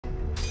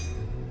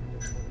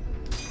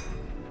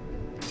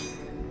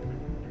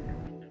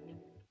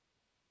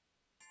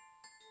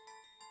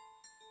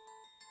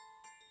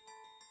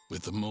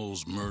With the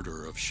mole's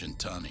murder of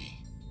Shintani,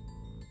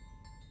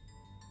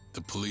 the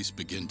police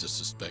begin to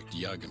suspect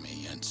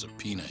Yagami and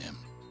subpoena him.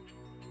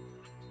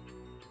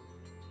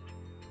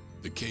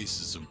 The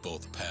cases of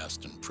both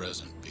past and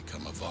present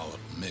become a volatile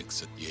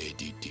mix at the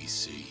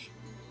ADDC.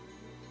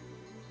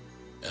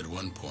 At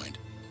one point,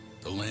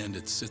 the land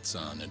it sits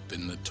on had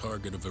been the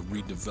target of a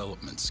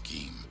redevelopment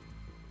scheme.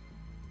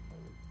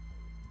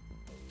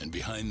 And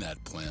behind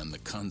that plan, the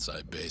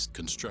Kansai-based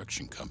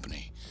construction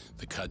company,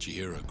 the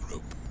Kajihira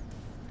Group,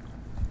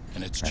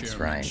 and its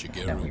chairman,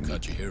 Shigeru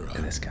Kajihira.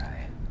 This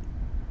guy.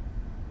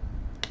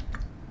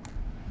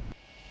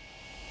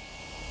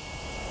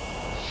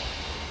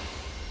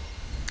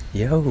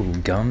 Yo,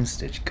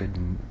 Gumstitch.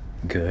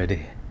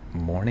 Good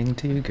morning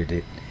to you.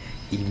 Good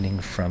evening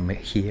from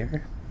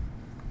here.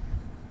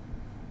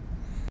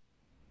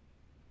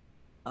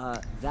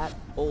 That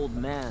old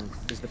man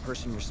is the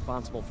person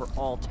responsible for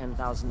all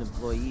 10,000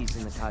 employees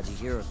in the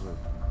Kajihira Group.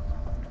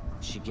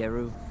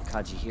 Shigeru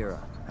Kajihira.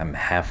 I'm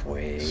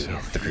halfway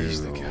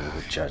through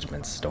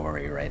Judgment's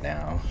story right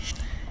now.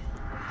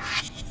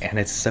 And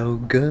it's so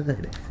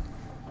good.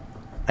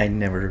 I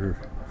never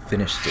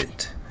finished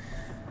it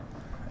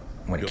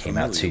when it came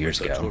out 2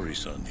 years ago.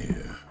 Hattori-san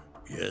here.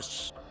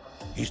 Yes.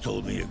 He's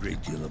told me a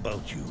great deal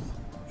about you,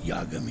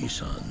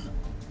 Yagami-san.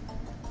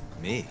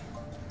 Me?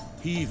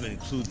 He even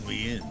clued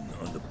me in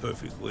on the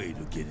perfect way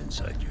to get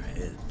inside your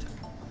head.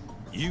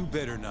 You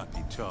better not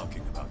be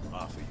talking about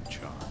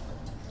Mafia-chan.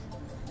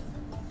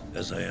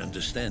 As I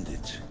understand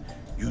it,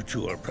 you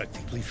two are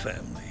practically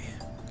family.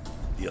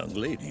 The young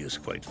lady is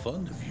quite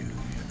fond of you,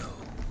 you know.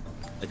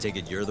 I take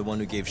it you're the one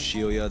who gave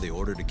Shioya the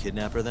order to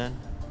kidnap her then?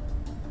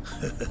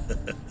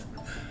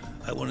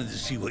 I wanted to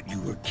see what you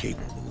were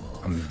capable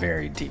of. I'm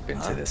very deep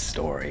into this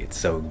story. It's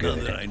so good.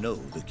 Now that I know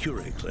the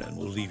Kyodais clan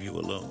will leave you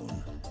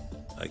alone,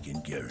 I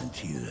can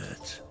guarantee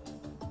that.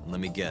 Let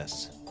me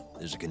guess.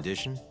 There's a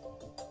condition?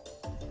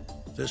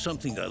 There's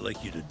something I'd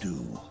like you to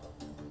do.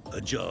 A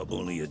job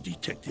only a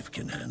detective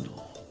can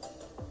handle.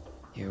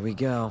 Here we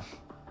go.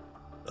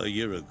 A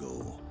year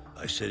ago,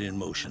 I set in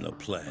motion a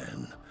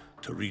plan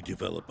to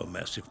redevelop a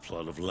massive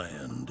plot of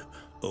land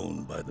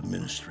owned by the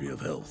Ministry of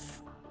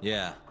Health.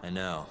 Yeah, I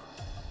know.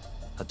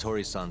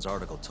 Hattori-san's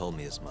article told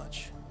me as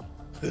much.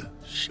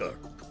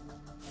 Sharp.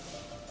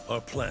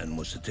 Our plan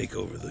was to take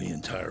over the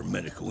entire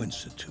medical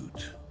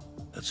institute.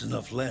 That's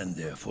enough land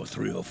there for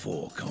 3 or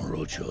 4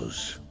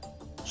 Kamurochos.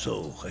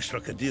 So I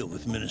struck a deal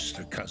with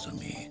Minister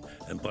Kazami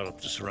and bought up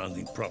the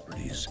surrounding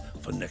properties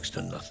for next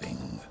to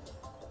nothing.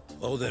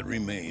 All that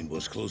remained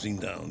was closing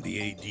down the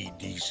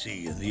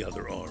ADDC and the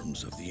other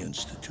arms of the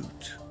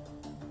institute.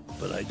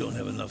 But I don't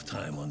have enough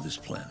time on this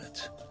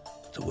planet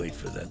to wait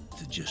for that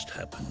to just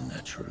happen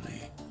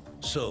naturally.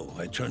 So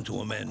I turned to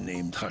a man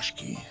named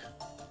Hashiki.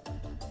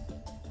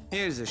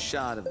 Here's a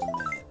shot of the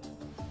man.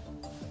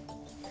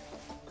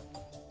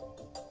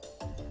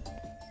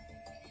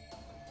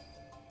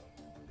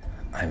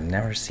 I've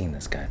never seen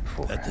this guy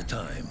before. At the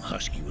time,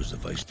 Hashiki was the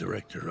vice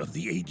director of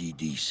the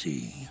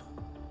ADDC.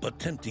 But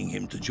tempting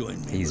him to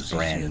join me was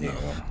brand easy new.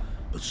 enough.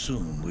 But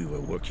soon we were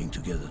working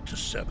together to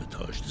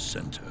sabotage the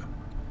center.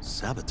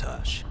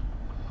 Sabotage?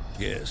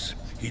 Yes,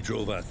 he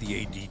drove out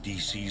the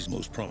ADDC's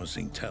most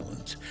promising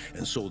talent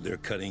and sold their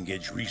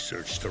cutting-edge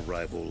research to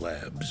rival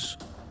labs.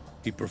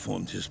 He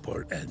performed his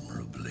part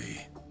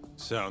admirably.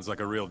 Sounds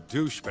like a real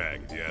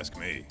douchebag, if you ask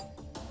me.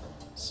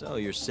 So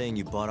you're saying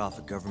you bought off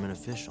a government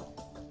official?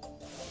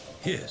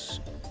 Yes,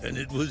 and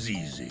it was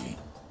easy.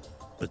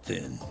 But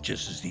then,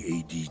 just as the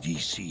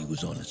ADDC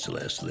was on its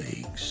last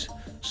legs,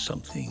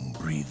 something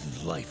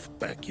breathed life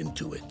back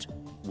into it.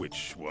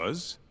 Which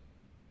was?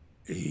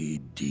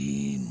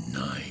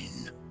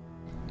 AD9.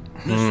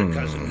 Mr.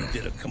 Kazami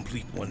did a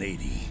complete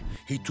 180.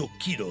 He took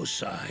Kido's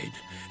side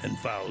and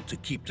vowed to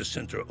keep the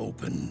center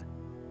open.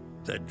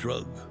 That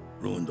drug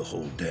ruined the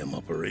whole damn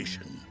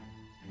operation.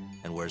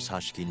 And where's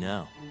Hashiki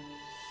now?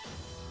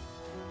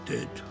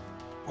 Dead.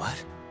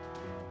 What?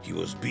 He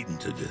was beaten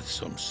to death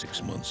some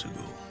 6 months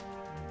ago.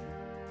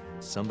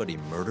 Somebody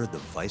murdered the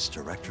vice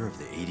director of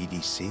the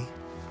ADDC?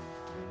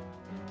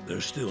 They're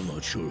still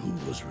not sure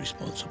who was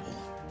responsible.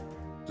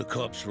 The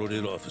cops wrote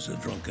it off as a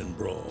drunken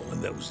brawl,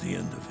 and that was the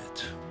end of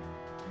it.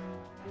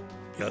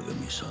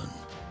 Yagami-san,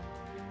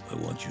 I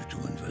want you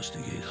to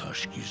investigate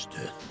Hashiki's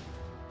death.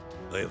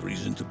 I have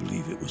reason to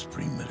believe it was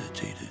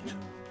premeditated.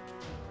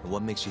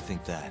 What makes you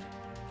think that?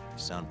 You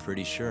sound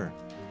pretty sure.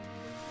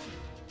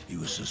 He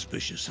was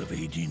suspicious of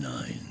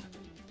AD9.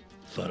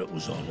 Thought it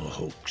was all a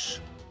hoax.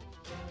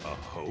 A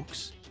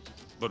hoax?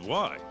 But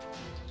why?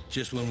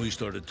 Just when we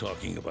started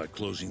talking about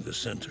closing the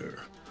center,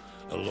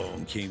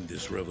 along came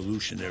this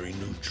revolutionary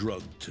new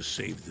drug to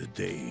save the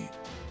day.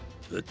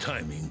 The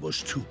timing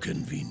was too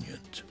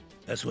convenient.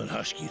 That's what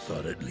Hashiki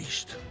thought, at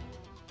least.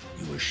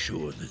 He was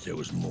sure that there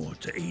was more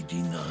to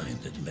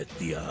AD9 that met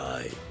the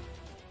eye.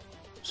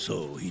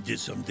 So he did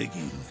some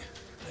digging,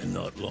 and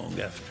not long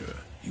after,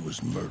 he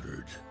was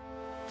murdered.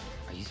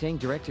 Are you saying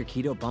Director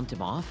Kido bumped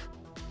him off?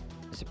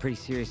 That's a pretty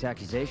serious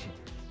accusation.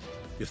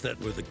 If that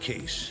were the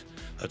case,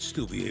 I'd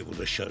still be able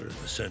to shutter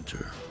the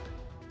center.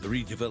 The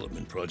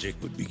redevelopment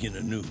project would begin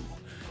anew,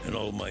 and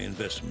all my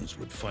investments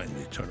would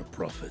finally turn a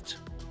profit.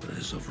 But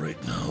as of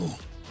right now,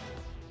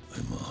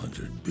 I'm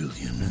 100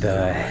 billion.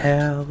 The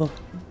hell?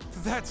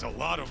 That's a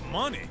lot of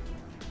money.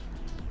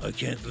 I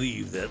can't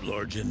leave that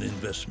large an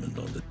investment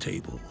on the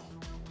table.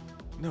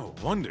 No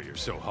wonder you're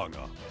so hung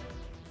up.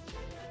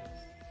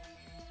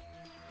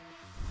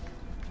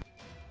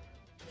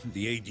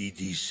 The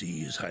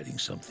ADDC is hiding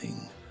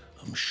something.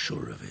 I'm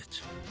sure of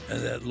it.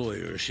 And that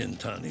lawyer,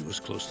 Shintani, was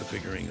close to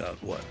figuring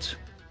out what.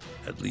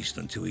 At least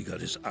until he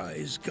got his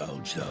eyes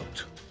gouged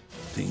out.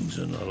 Things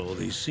are not all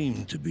they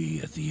seem to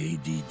be at the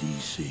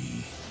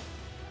ADDC.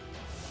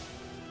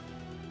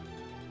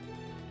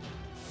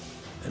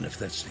 And if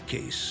that's the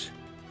case,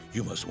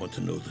 you must want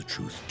to know the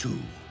truth too,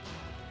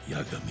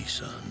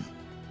 Yagami-san.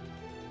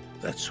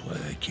 That's why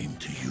I came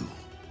to you.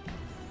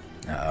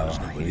 Oh,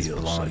 he's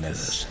blowing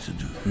this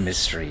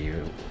mystery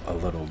a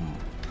little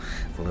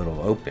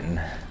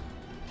open.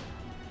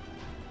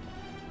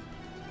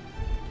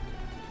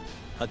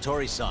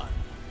 Hattori-san.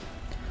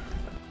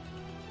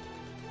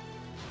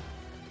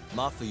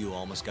 Mafuyu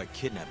almost got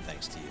kidnapped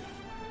thanks to you.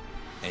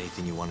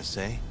 Anything you want to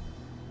say?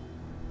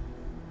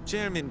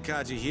 Chairman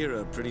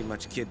Kajihira pretty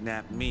much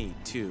kidnapped me,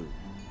 too.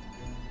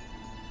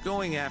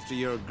 Going after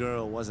your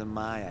girl wasn't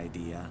my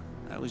idea.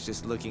 I was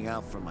just looking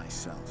out for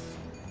myself.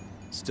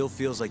 Still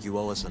feels like you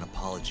owe us an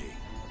apology.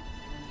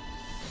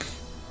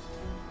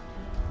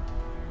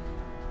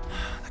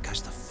 That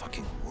guy's the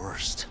fucking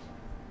worst.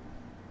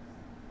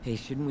 Hey,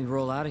 shouldn't we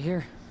roll out of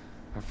here?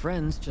 Our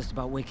friend's just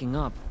about waking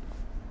up.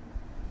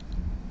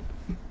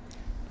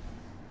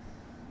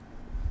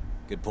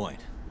 Good point.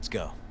 Let's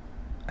go.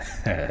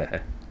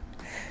 But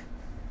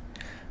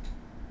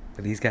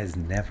these guys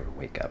never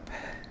wake up.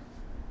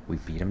 We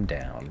beat them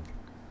down.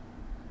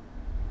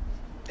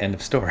 End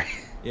of story.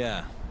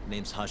 Yeah,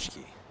 name's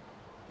Hashiki.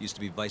 Used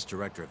to be vice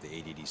director of the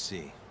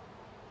ADDC.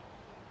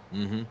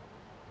 Mm-hmm.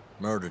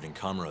 Murdered in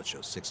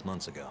Kamurocho 6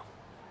 months ago.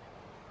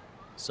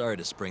 Sorry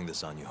to spring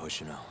this on you,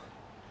 Hoshino.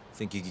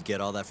 Think you could get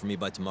all that for me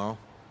by tomorrow?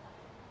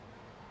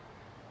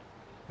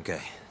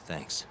 Okay,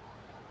 thanks.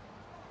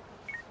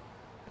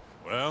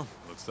 Well,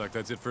 looks like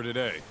that's it for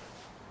today.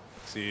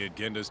 See you at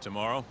Genda's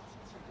tomorrow.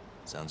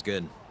 Sounds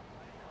good.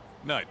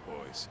 Night,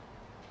 boys.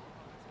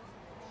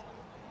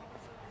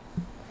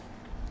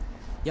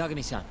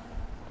 Yagami-san.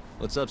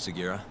 What's up,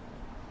 Sugira?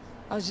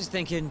 I was just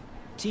thinking,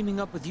 teaming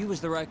up with you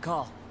was the right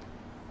call.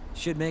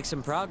 Should make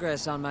some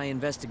progress on my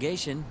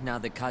investigation now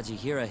that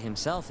Kajihira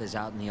himself is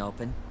out in the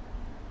open.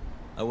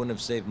 I wouldn't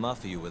have saved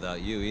Mafuyu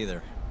without you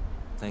either.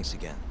 Thanks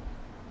again.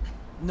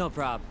 No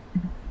prob.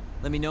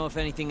 Let me know if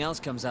anything else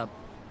comes up.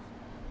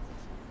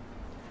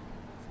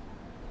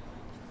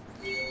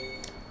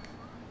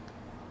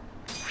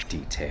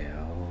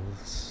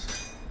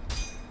 Details.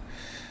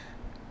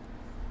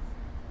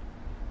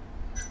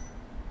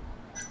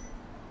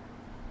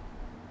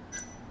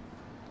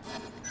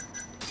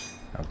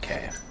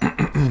 Okay.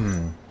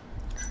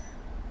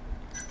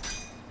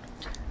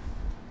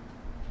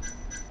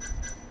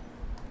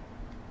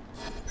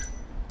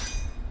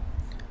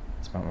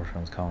 Smart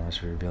Workfrom's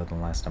columnist revealed the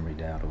last number he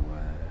dialed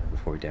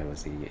before he died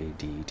was the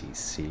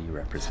ADDC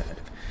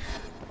representative.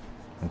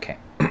 Okay.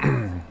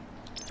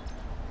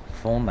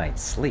 Full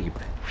night's sleep.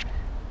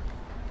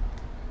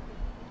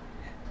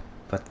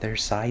 But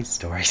there's side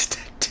stories to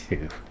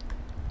do.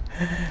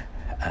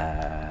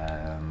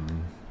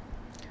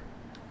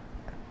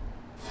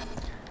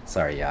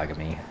 Sorry,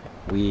 Yagami.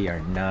 We are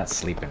not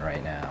sleeping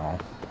right now.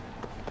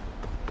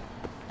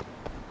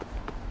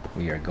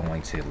 We are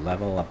going to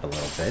level up a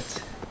little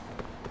bit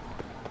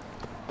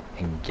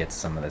and get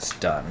some of this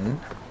done.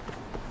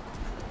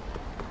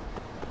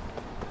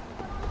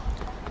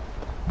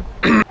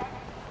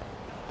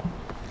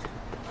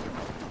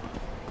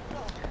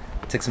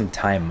 Took some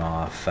time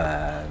off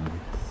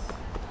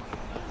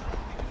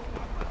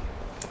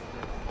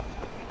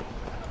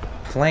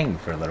playing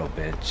for a little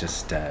bit,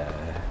 just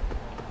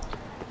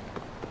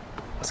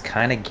was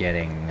kind of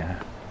getting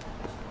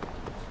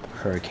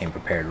hurricane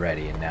prepared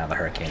ready, and now the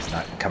hurricane's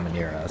not coming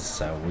near us,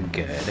 so we're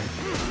good.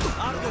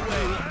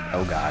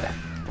 Oh god.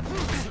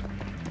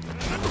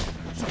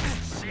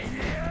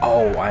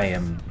 Oh, I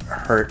am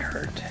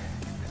hurt,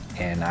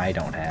 and I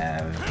don't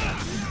have...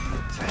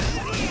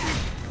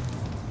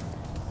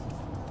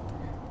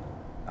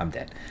 I'm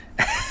dead.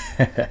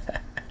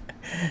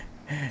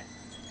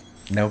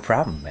 No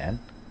problem, man.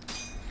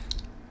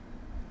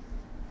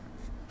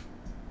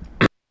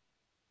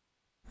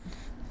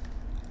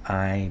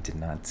 I did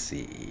not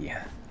see.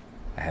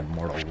 I have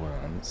mortal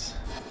wounds.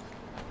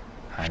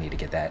 I need to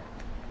get that.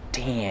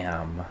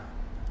 Damn.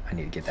 I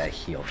need to get that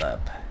healed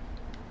up.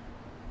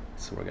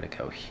 So we're gonna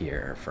go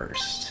here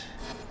first.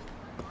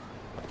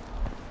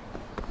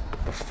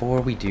 Before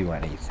we do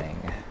anything.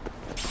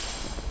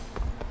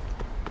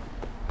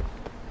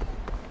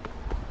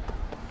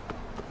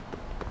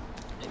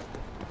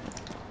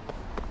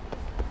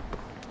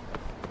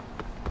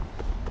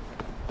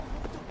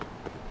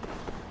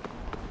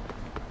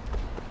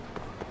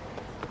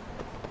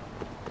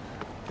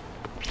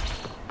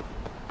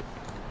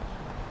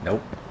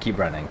 Nope. Keep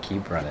running,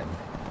 keep running.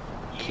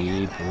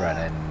 Keep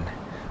running.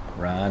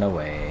 Run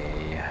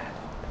away.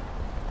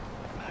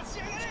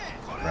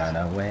 Run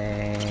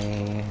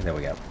away. There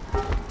we go.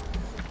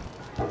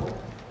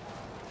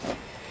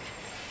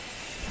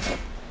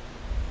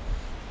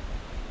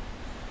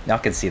 Y'all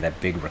can see that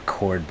big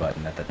record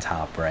button at the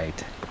top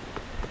right.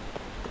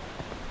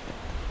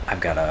 I've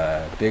got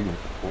a big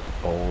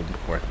old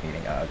work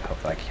meeting.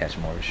 Hopefully I can catch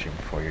more stream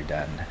before you're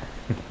done.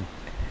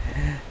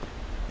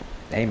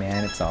 Hey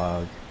man, it's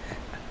all...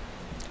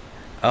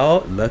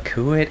 Oh, look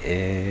who it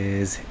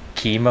is.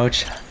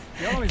 Kimonicha.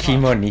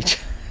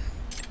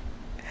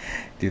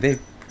 Do they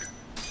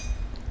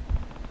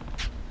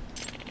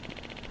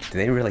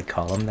really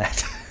call him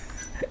that?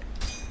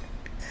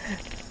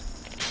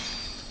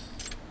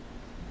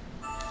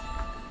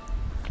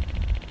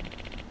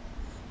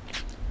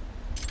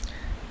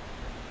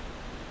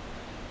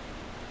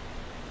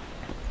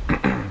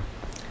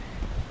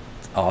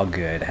 All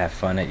good. Have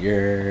fun at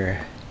your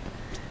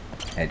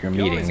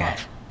meeting.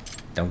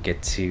 Don't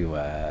get too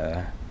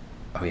oh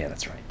yeah,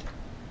 that's right.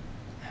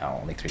 Oh,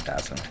 only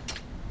 3,000.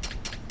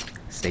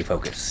 Stay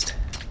focused.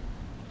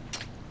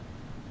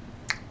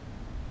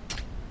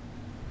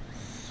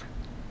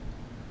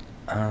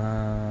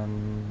 I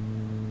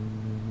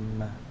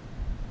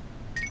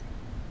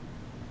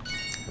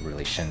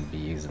really shouldn't be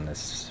using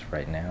this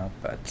right now,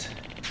 but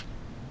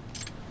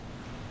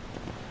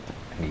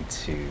I need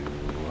to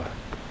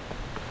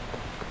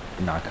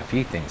knock a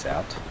few things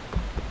out.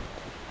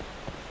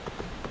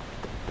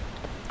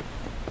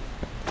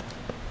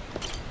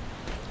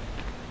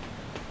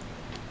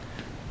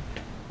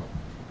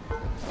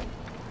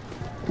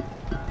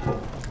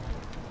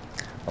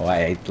 Oh,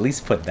 I at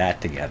least put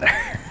that together.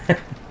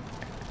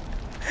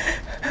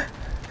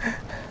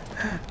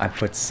 I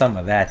put some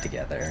of that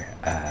together.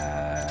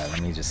 Let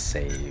me just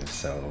save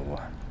so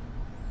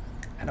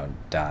I don't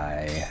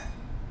die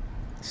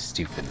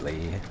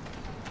stupidly.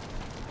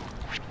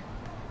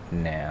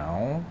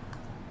 Now,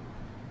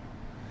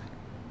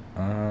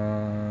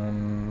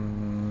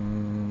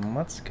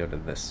 let's go to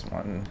this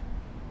one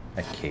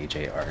at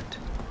KJ Art.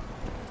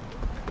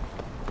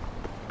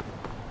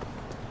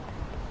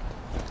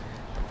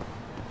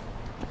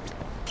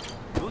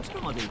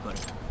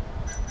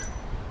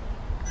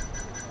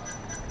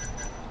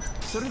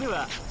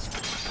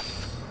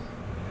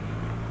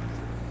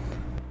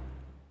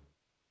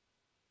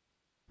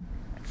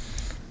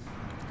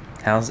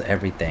 How's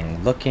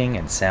everything looking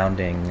and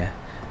sounding?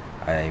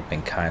 I've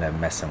been kind of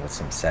messing with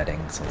some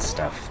settings and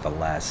stuff the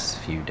last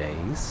few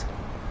days.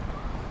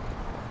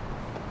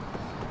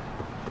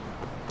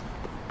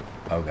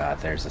 Oh god,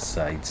 there's a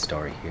side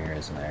story here,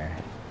 isn't there?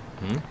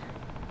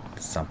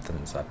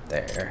 Something's up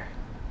there.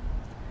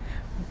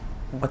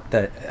 What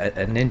the?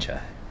 A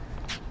ninja?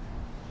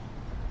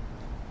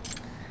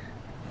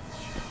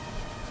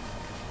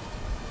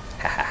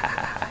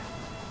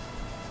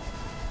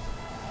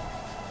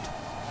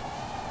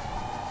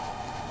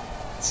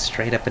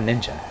 Straight up a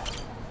ninja.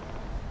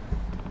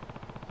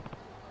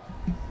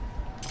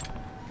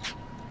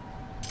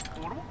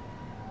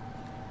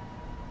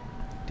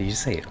 Did you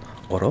say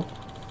Oro?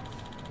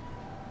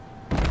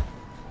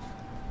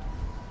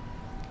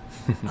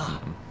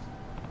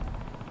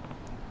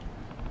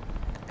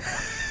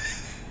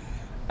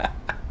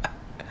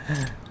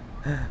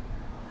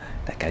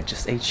 That guy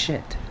just ate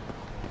shit.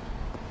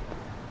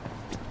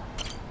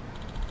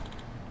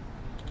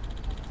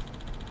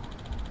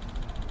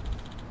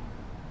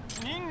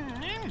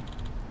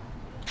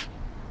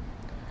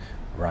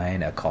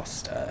 Ryan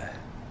Acosta,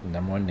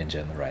 #1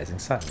 ninja in the Rising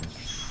Sun.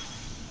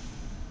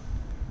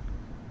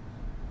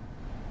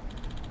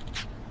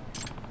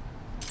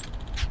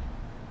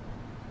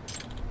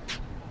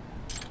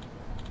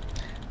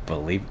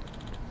 Believe...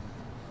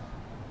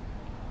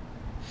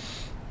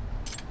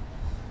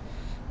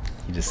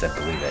 He just said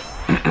believe it.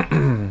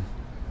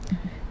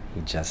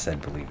 He just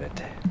said believe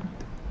it.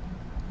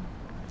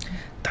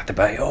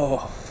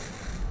 Tatabayo!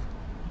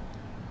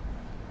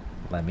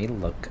 Let me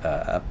look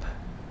up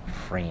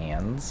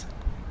friends.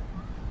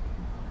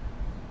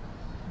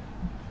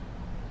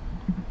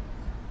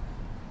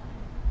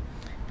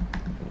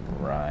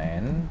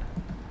 Ryan.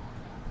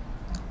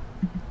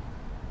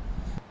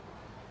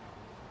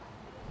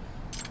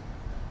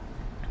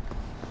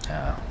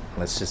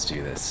 Let's just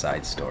do this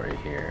side story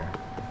here.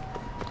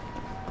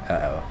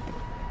 Uh-oh.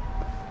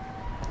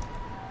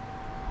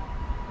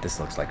 This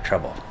looks like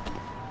trouble.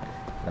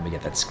 Let me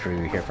get that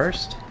screw here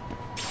first.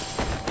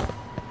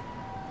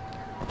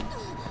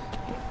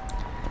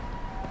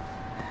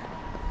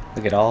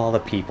 Look at all the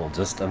people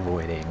just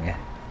avoiding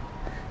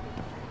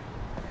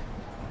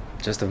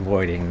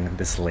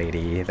this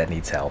lady that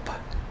needs help.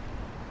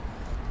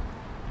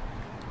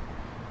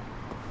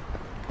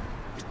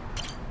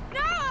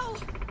 No!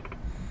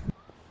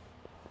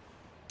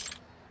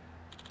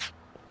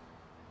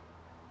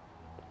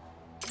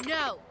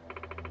 No.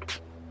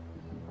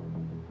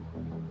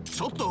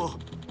 ちょっと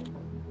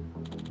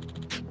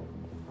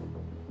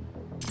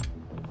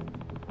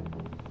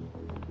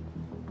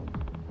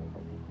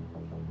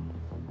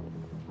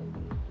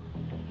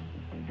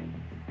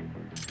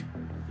Hey,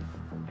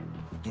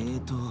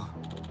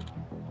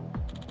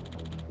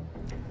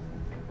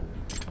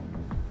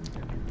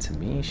 To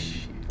me,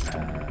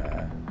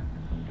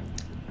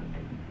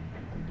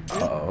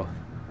 uh-oh.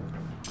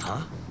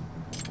 Huh?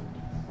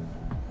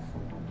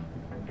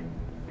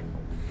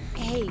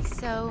 Hey,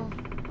 so...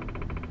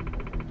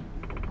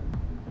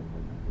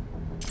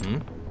 Hmm?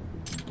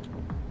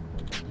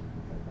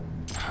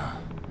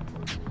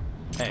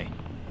 Hey.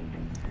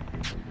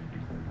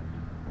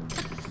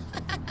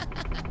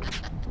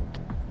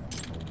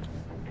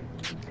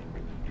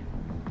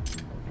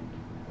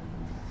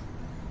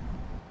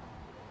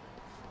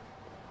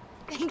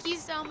 Thank you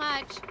so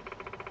much.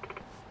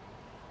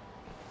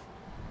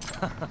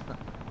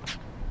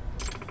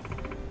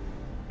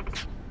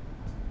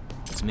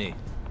 It's me.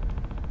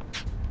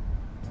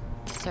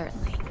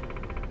 Certainly.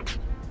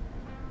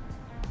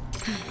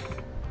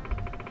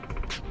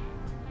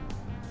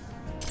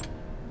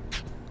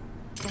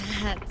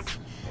 That's...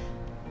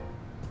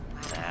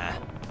 Nah.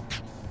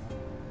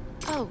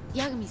 Oh,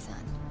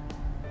 Yagami-san.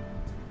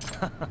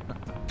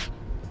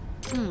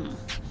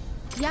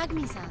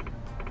 Yagami-san.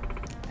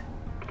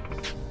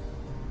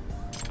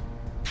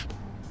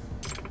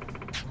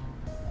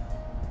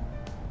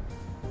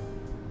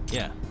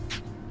 Yeah.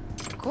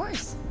 Of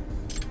course.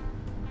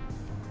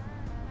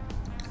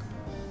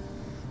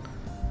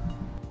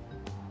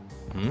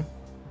 Hmm?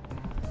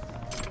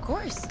 Of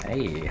course.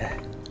 Hey.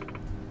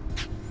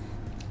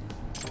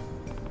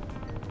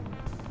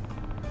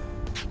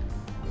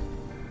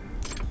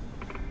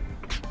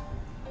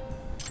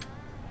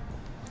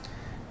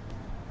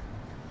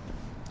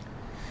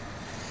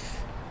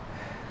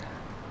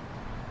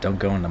 Don't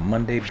go into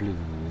Monday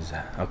blues.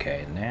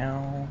 Okay,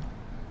 now...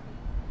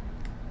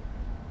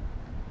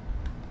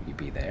 You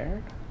be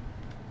there?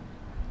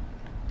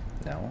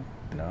 No?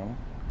 No?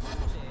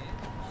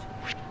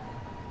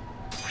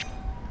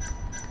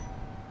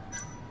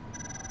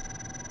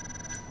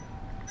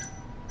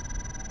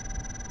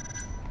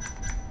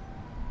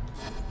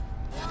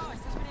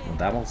 Well,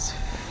 that was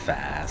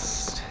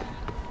fast.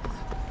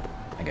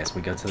 I guess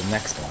we go to the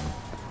next one.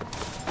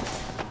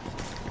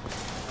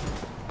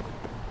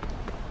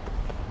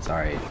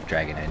 Sorry,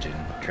 Dragon Engine.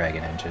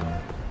 Dragon Engine.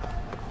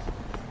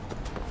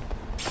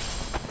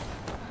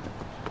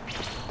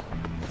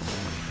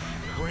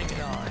 Bring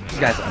it on. You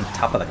guys on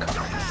top of the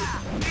car.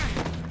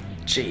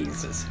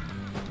 Jesus.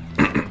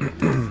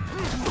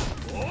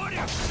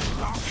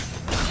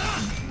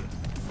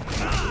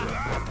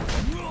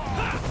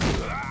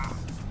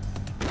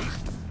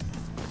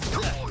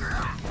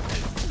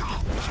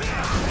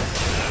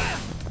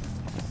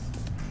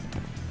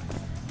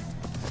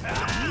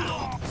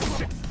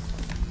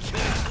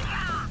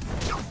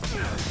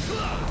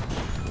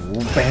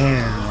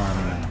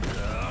 Bam!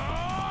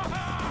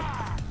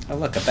 Oh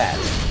look, a bat.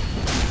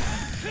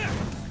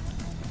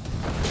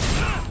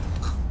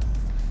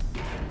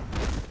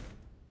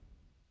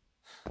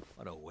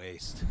 What a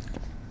waste.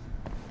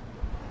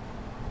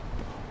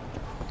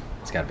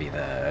 It's gotta be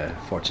the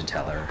fortune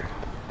teller.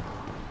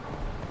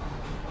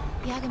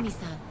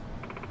 Yagami-san.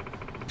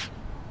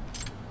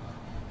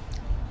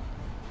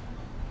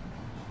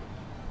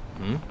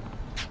 Hmm?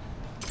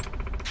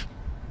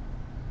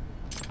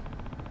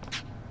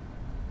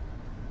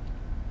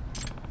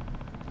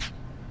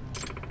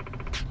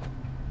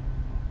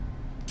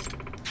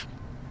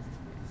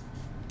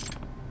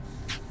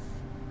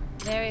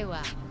 Very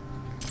well.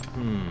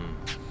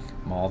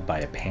 Mauled by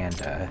a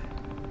panda.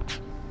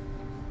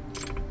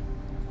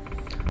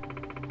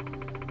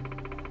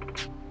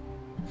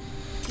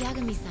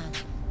 Yagami-san.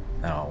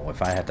 Oh,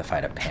 if I had to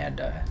fight a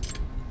panda.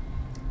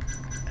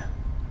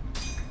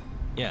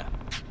 Yeah.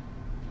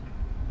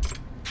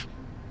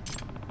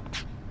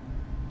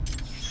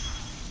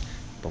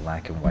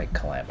 Black and white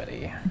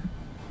calamity.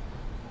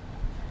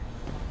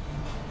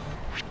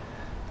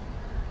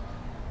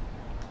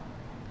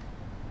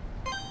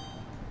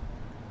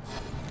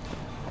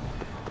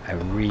 I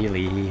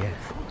really...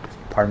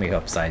 Part of me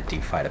hopes I do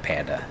fight a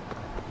panda.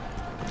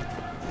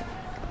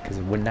 Because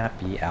it would not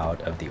be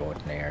out of the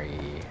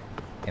ordinary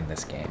in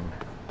this game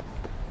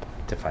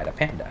to fight a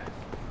panda.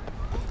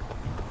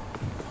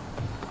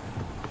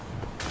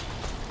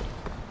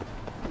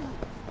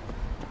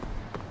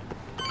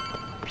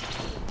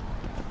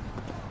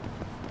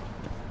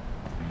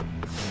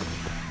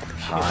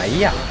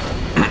 Hiya!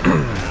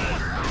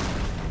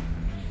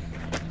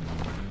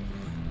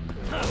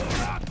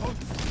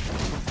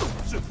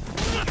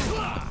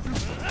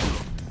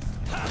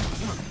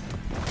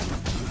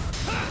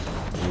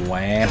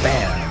 Wham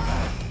bam!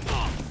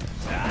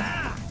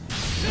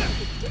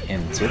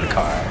 Into the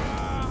car.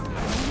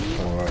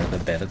 Or the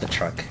bed of the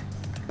truck.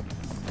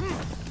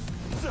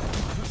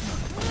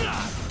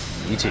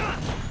 You too.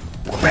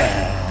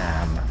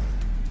 Bam!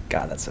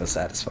 God, that's so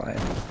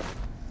satisfying.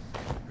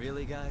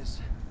 Really, guys?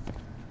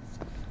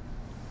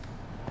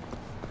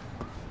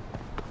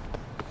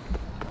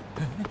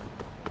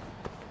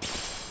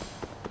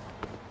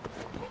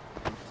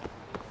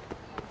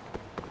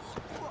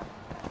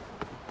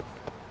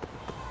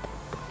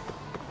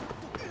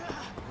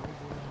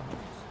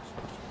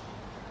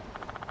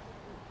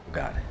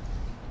 God.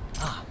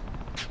 Ah,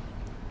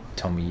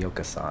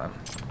 Tomioka-san.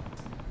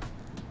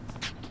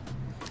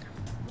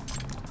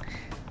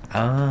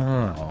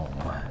 Oh.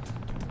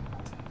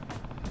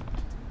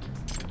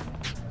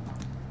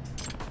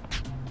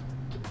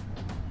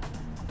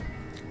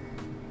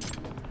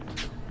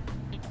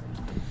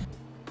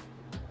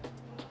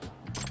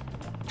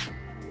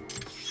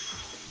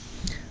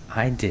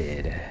 I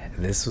did.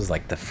 This was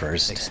like the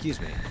first Excuse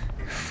me.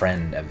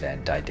 friend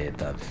event I did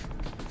the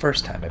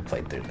first time I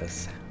played through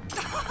this.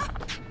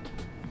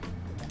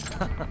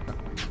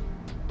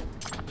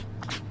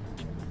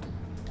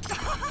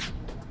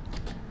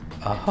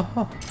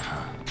 Oh.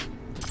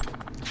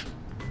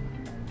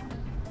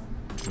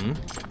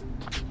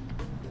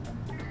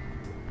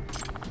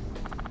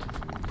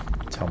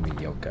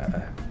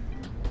 Tomioka.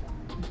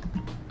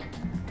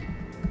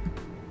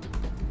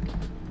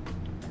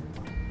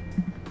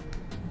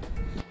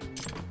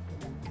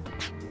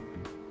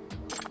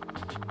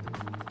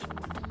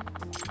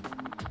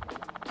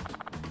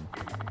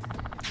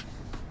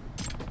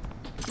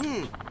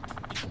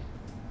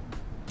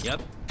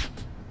 Yep.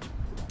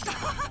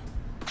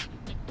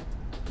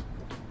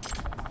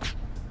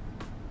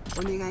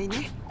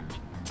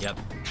 Yep.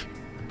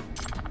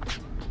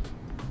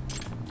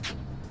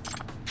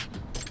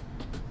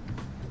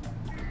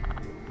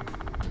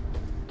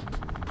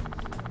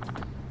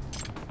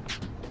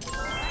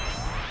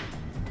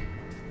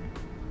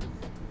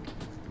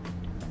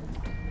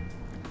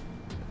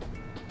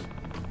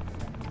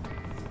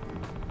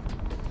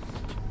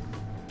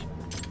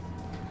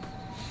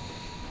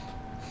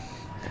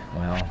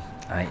 Well,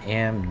 I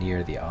am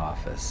near the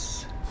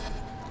office.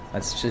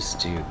 Let's just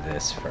do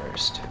this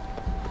first.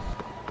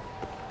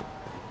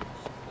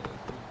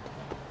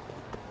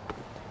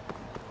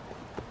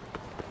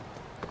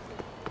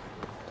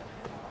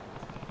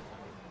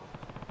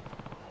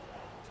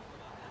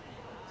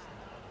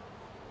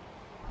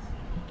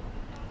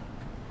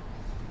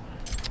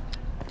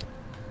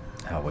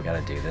 Oh, we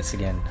gotta do this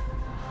again.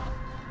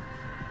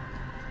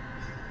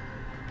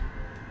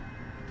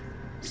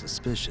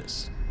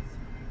 Suspicious.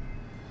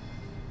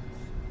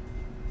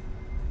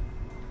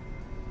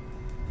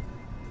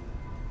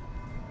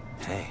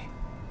 Hey.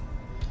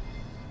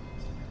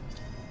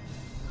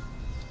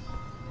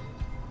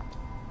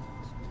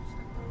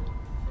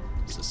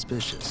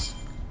 Suspicious.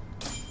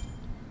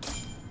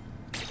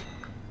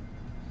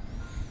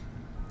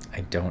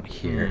 I don't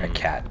hear a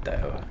cat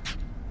though.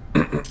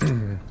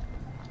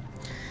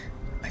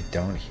 I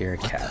don't hear a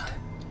cat.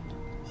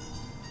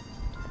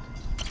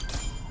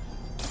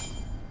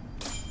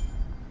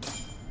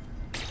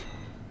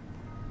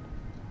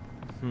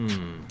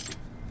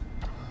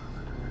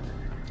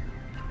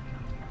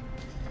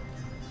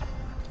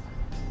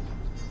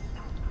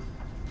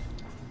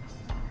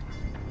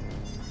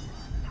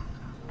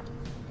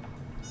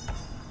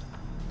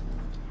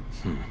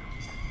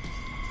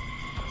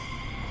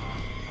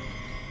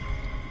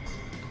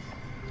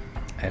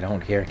 I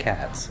don't hear a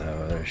cat, so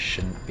there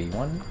shouldn't be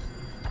one.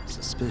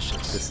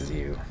 Suspicious. This is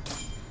you.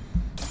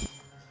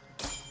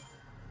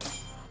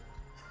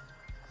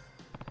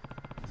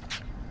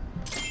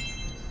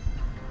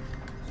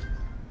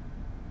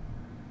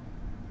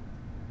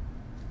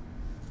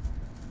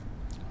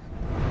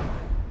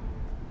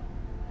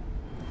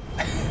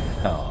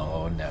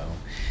 Oh no,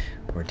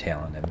 we're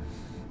tailing him.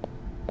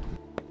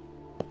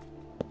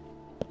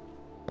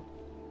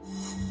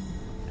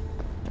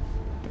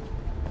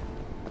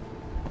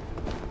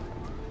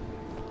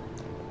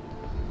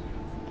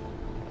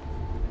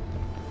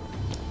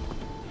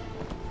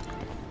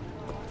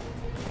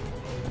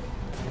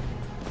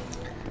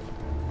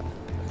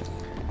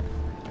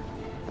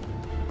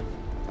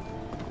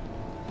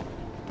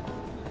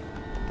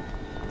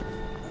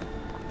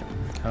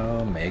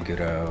 Oh,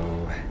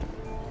 Meguro.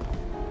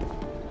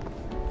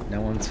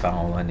 No one's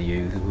following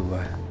you.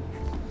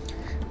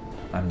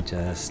 I'm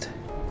just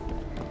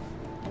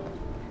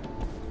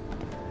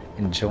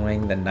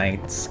enjoying the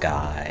night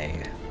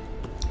sky.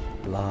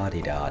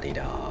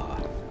 La-di-da-di-da.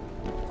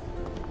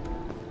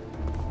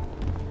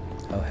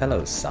 Oh,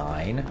 hello,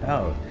 sign.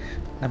 Oh,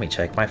 let me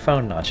check my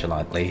phone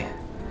nonchalantly.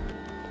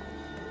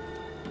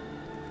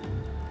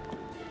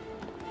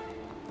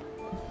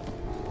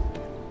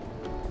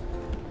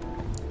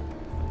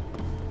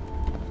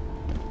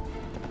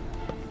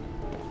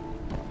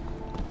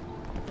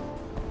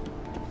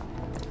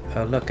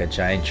 Oh look, a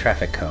giant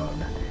traffic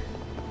cone.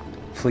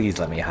 Please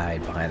let me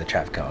hide behind the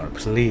traffic cone,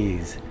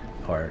 please.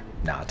 Or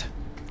not.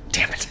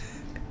 Damn it.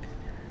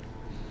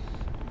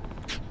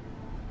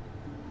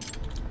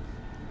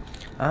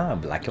 Ah,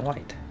 black and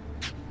white.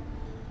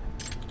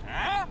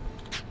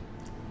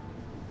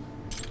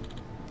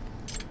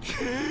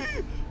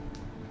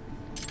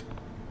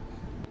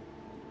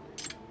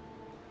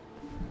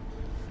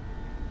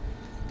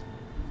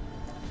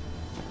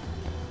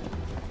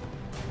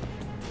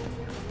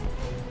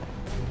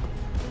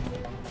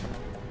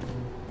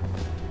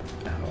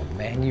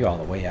 Man, you all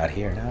the way out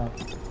here now.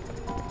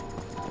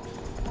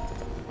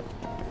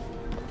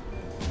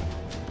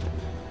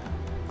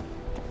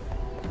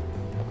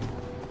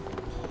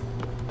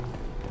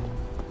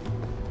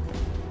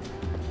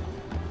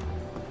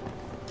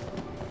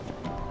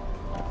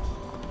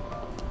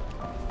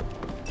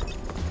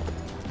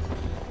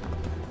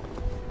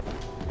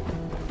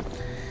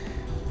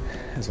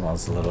 This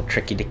one's a little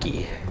tricky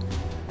dicky.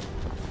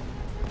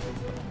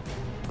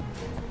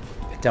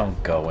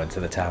 Don't go into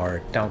the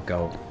tower. Don't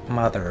go.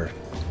 Mother.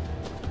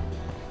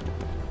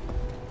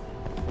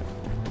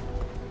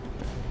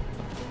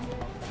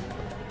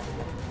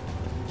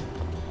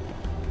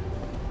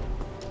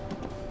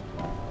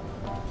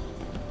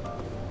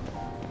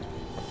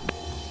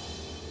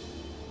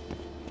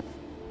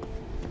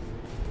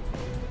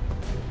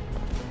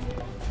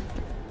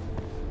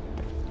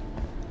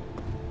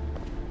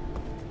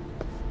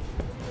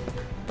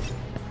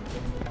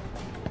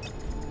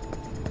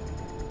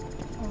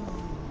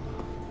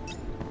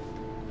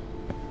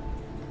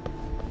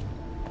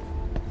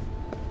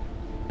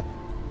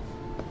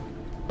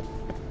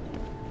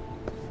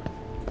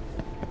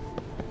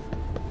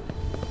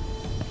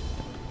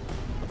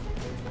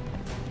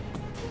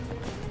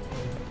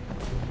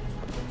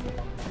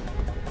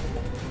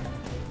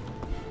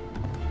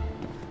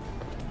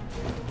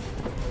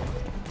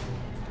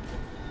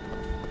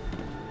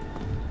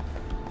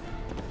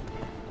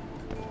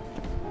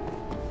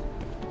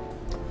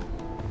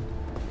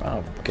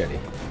 Oh, goody.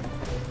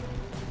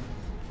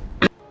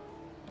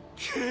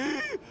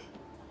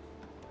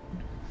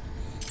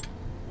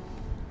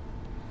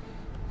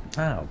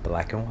 Oh,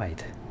 black and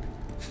white.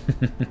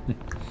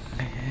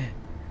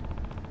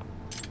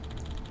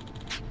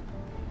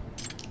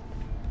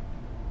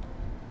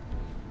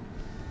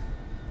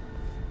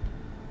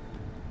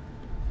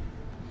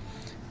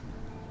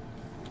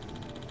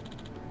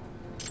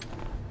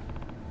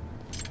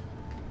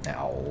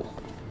 Ow.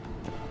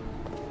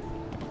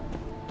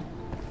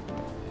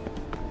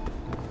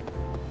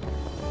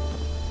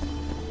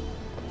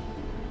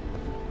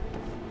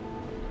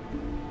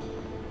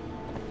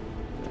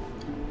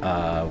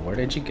 Where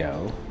did you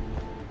go?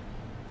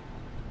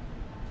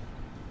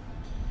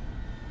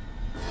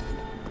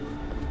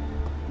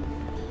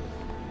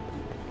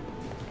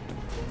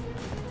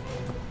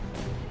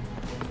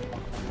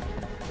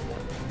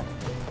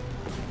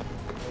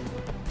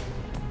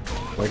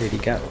 Where did he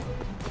go?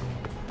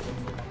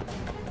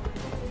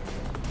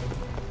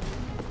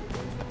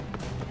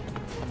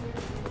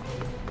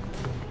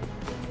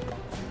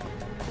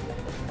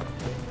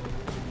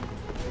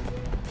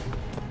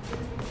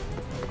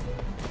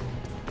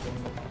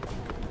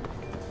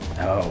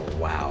 Oh,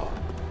 wow.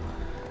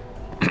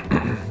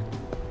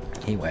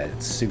 He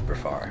went super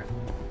far.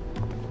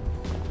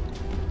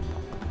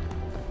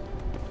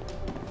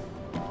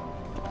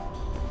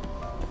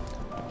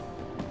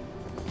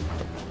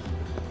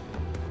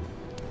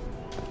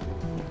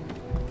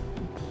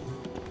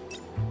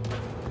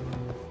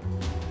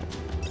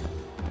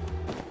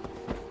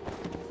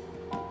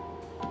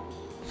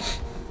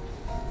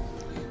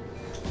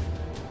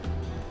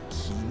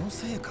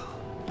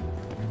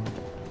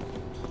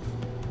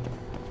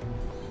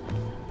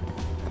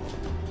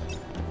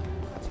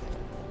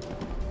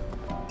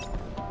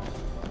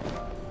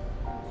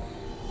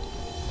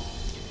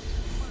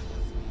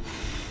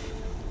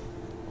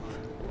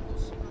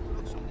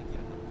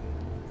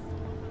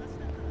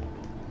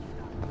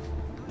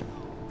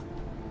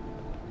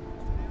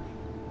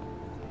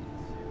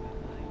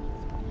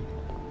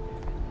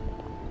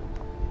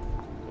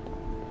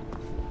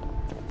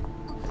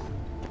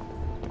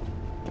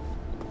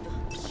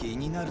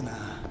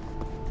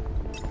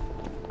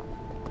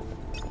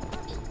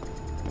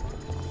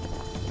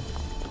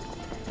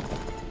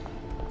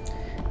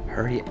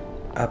 Hurry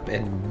up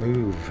and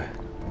move.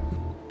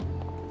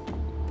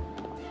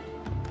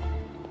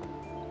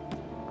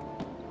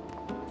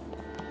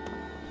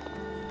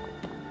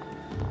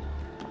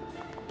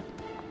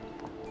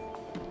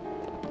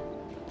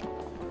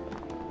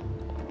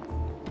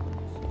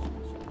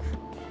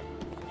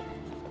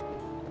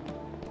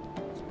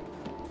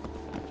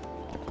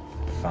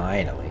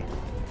 Finally.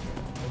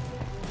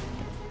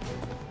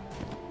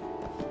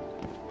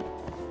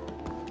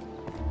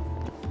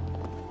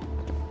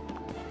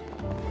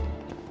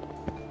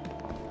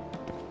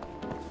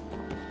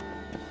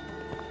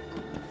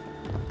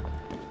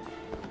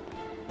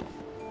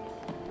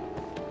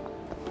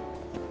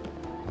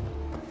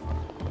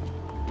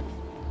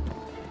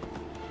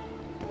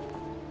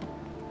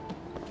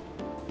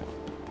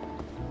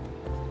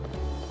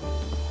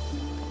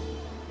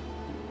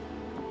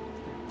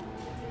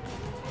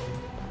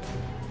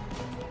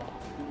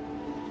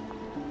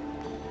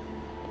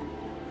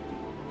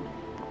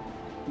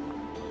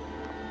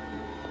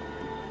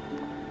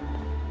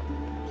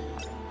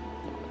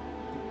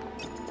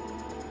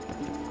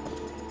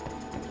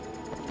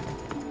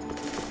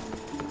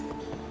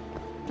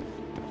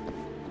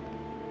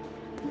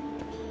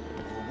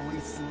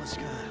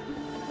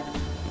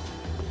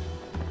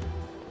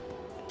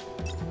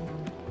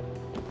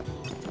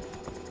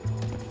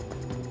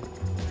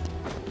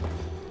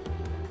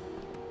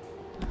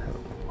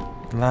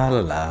 La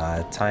la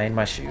la, tying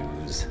my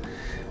shoes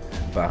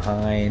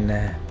behind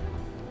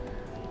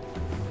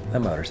the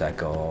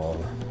motorcycle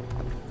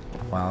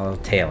while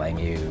tailing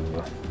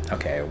you.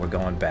 Okay, we're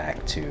going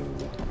back to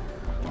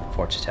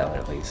fortune teller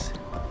at least.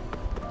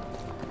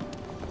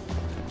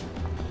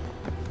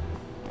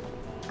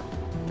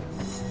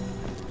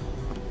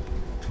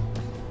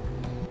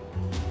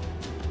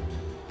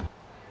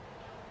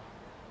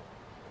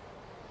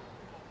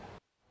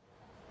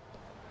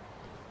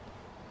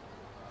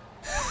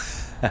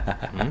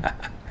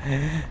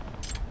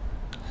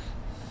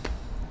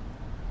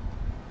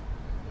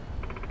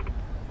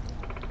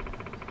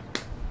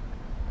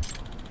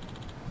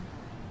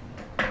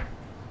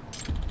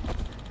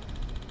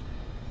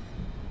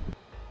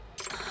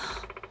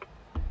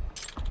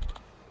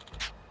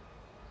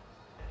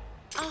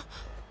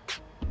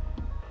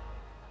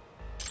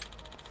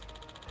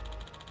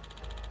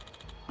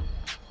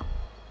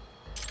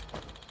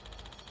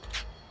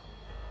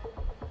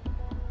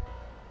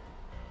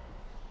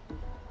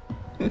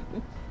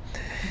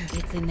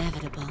 It's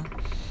inevitable.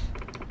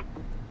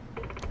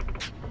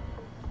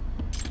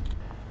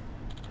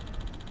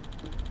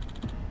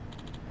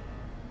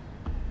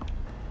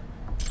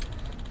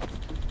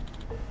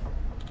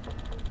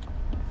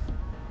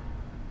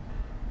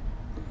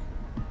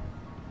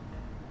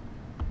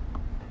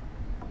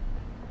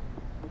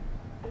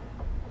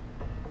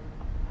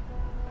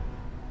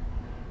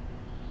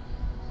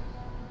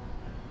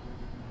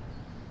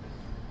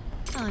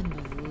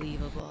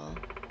 Unbelievable.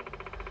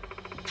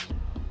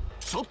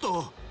 ちょっ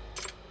と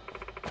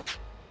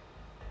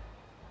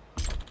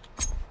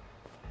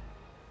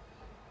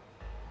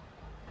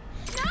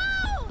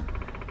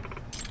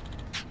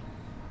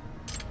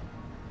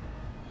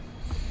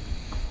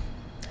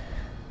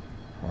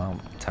Well,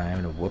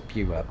 time to whoop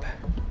you up.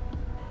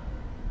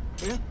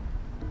 え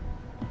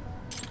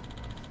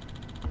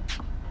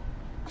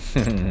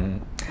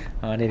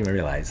Oh, I didn't even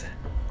realize.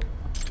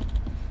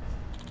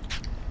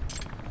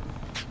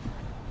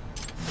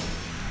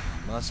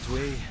 Must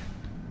we?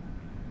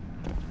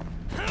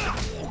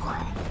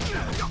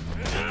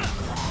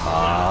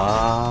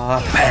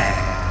 Ah,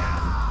 bam!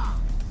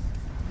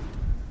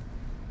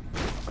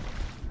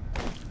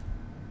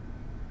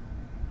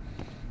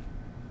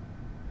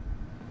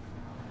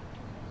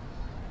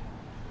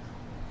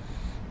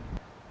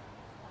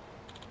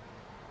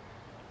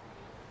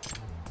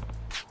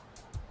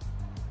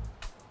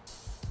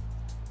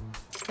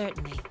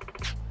 Certainly.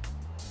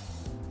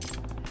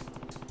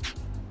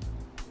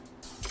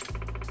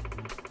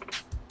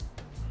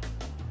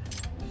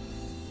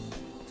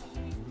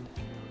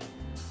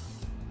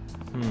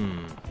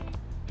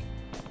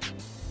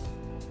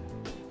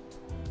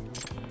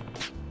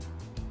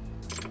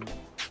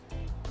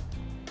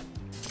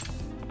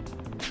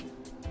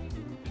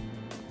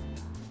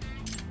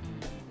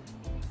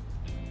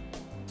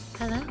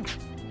 Hello.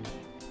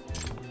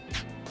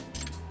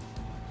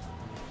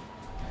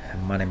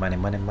 Money, money,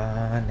 money,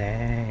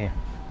 money.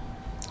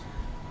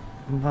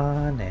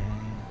 Money.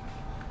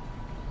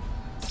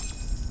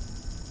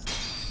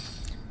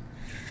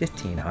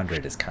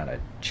 1,500 is kind of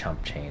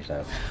chump change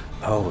though.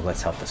 Oh,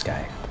 let's help this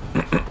guy.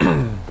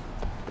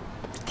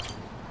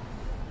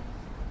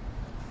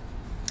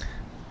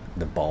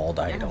 The bald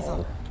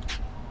idol.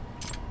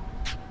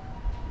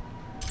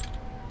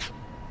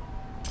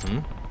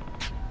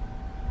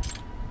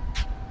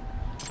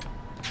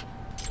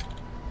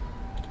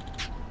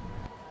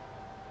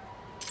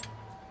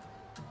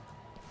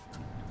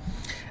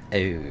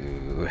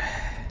 Oh.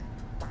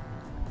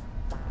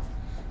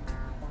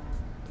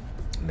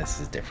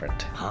 This is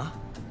different. Huh?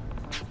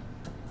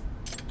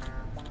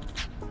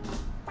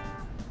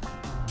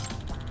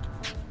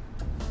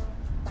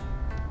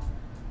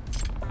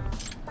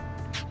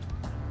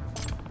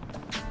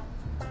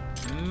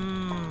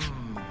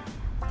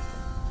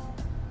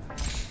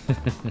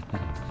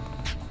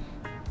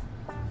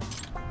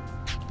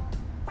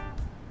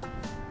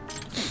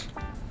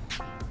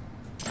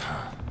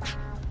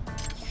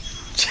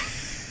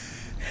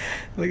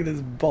 Look at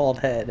his bald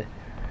head.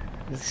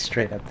 Just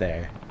straight up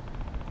there.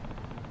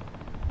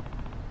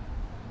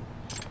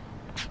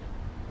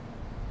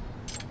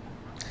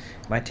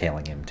 Am I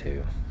tailing him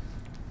too?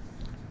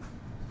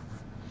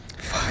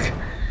 Fuck.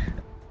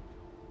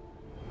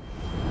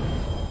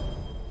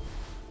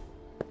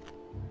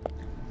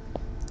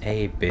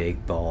 Hey,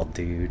 big bald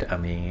dude. I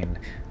mean,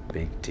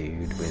 big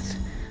dude with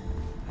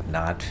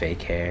not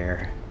fake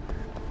hair.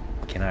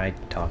 Can I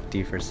talk to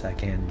you for a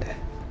second?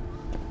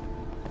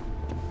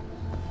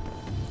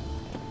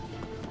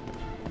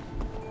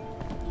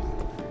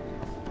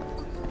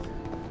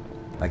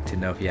 Like to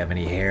know if you have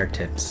any hair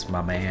tips,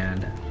 my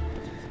man.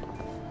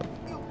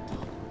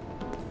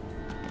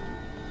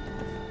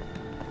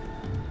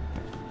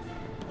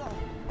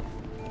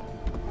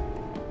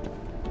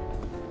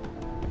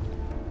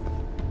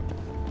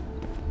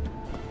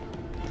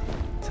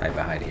 Let's hide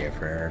behind here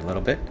for a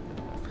little bit.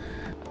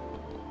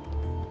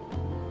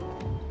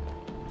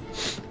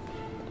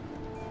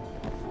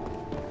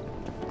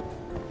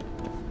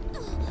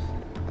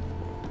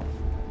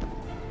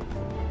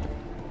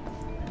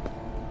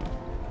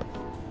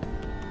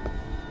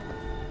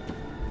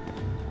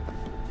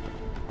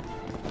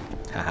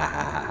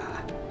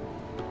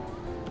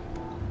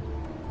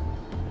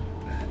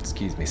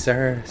 Excuse me,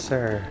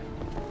 sir.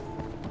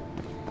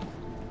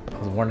 I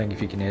was wondering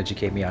if you can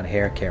educate me on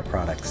hair care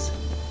products.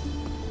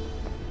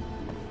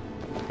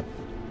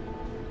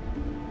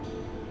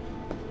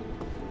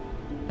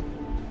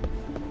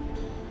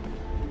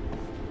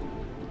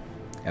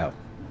 Oh,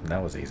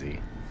 that was easy.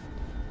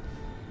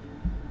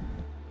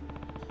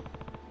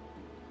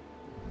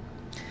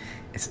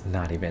 It's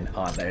not even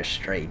on there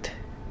straight.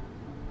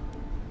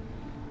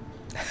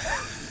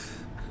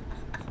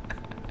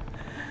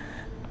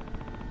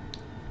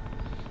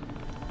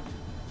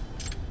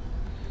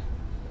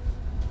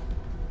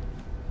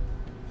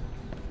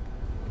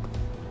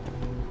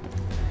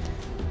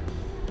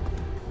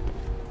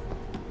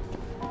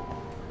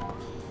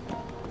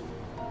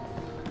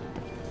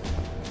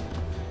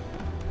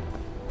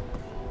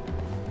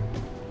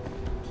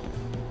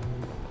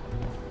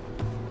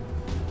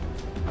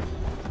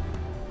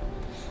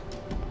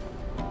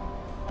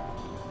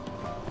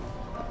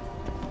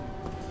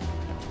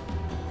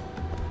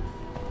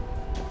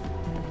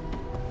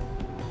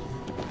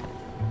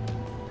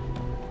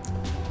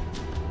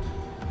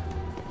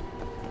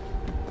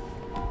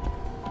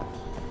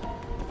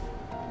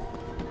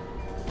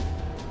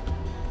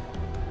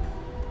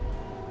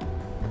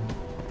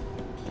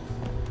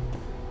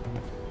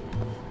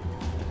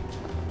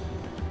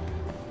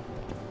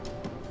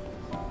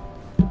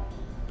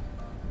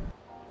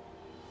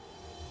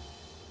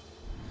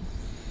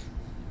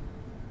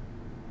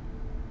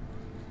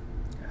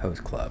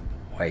 Host Club,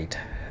 White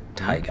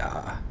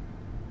Tiger.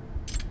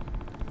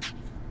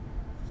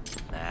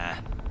 Nah.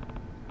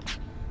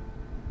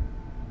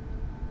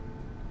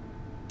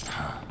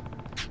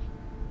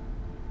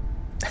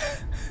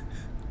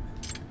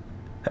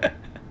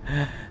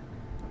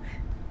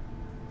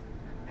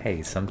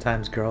 Hey,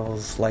 sometimes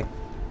girls like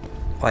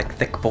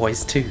thick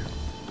boys too.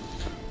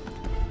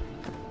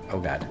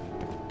 Oh god.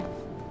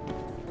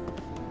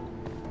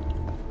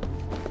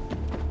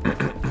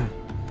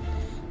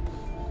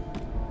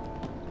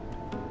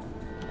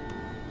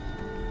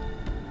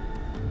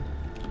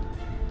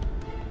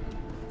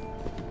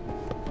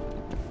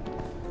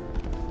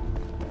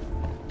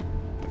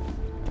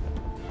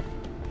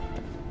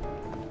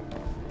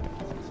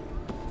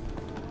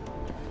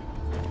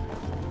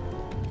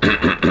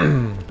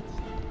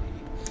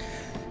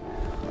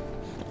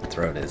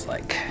 Throat is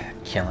like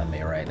killing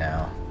me right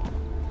now.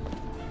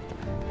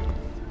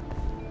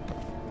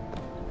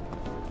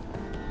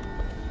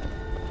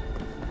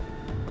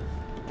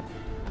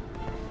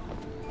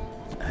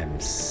 I'm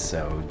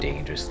so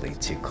dangerously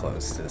too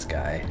close to this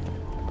guy.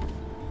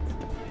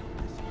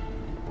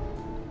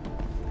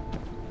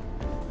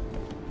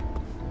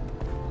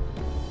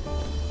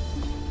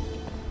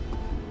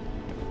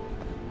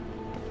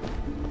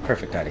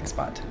 Perfect hiding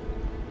spot.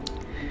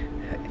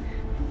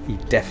 He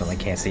definitely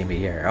can't see me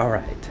here.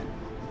 Alright.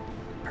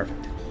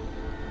 Perfect.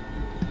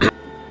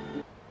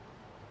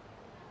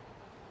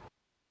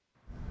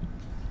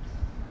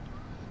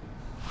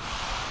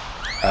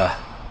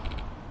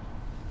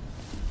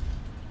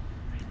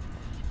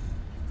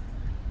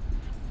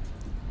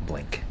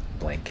 Blink,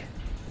 blink,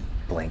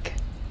 blink.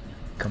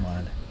 Come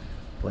on.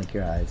 Blink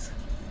your eyes.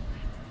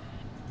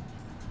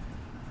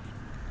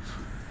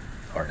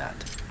 Or not.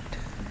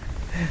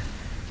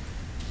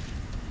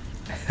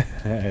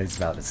 His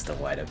mouth is still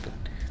wide open.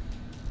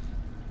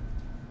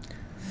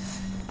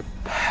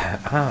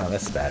 Ah,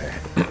 that's better.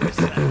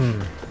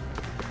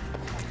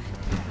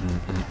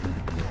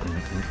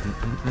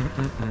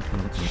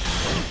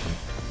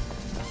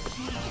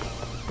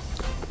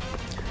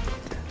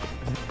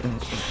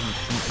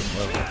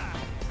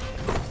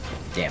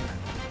 Damn.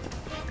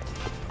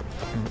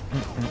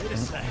 Wait a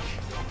sec.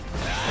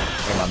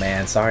 Hey, my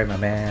man. Sorry, my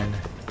man.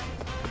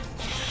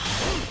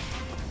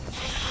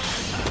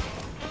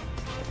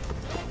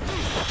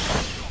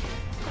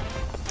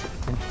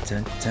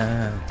 Dun,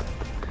 dun,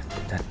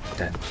 dun,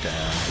 dun,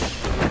 dun.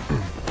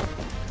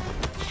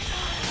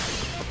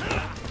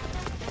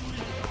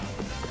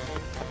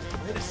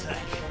 Wait a sec.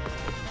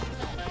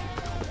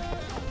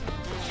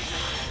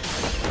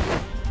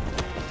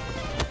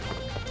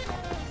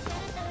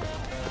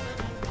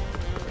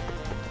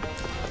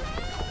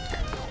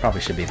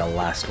 Probably should be the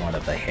last one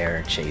of the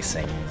hair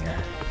chasing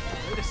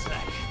Wait a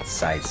sec.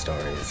 side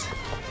stories.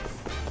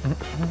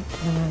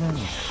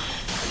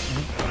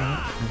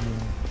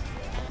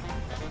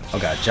 Oh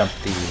god, jump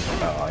the...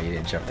 Oh, you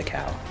didn't jump the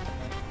cow.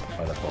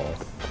 Or the bull.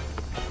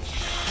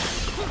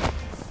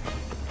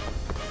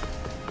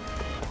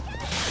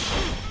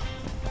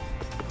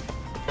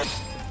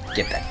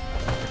 Get that.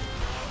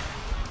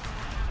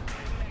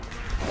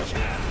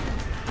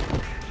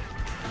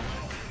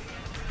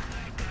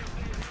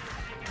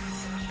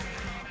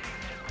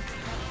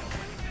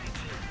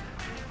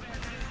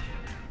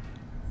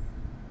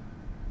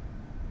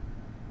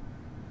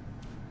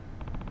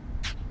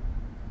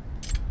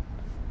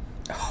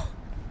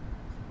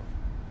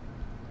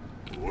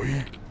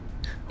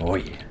 Oh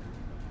yeah.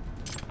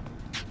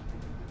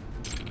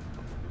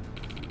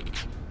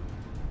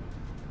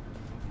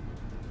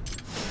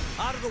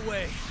 Out of the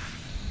way.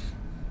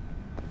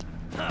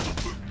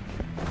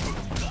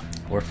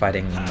 We're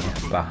fighting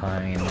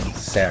behind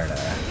Serna.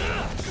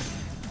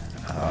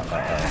 Oh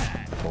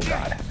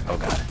god. Oh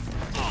god.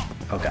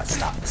 Oh god,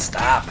 stop.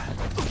 Stop!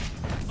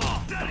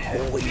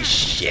 Holy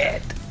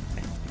shit!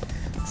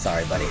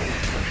 Sorry, buddy.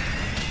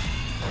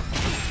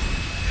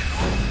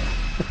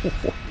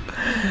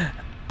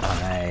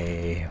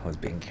 I was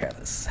being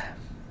careless.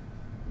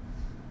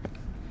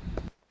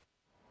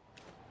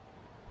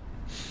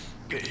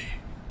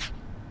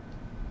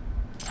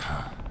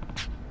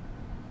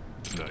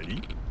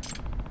 Nani?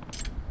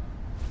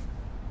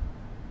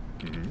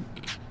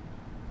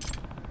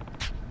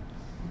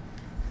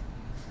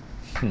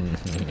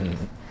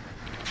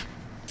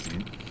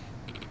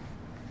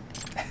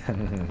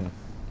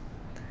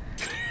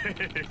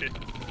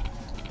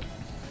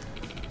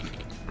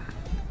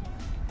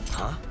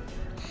 Huh?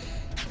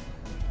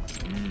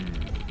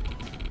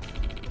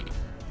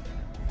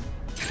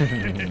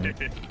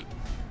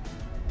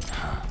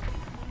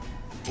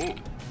 Oh.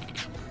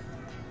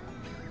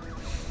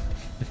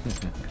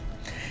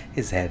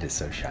 His head is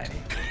so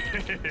shiny.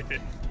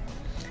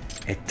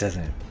 It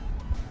doesn't.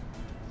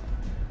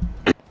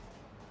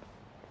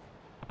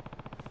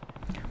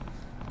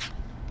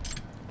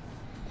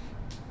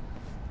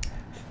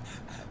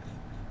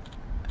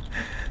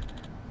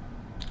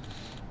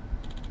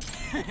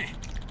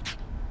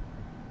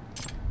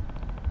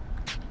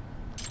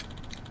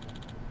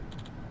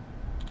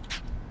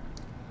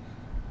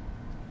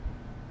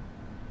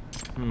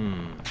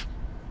 Hmm.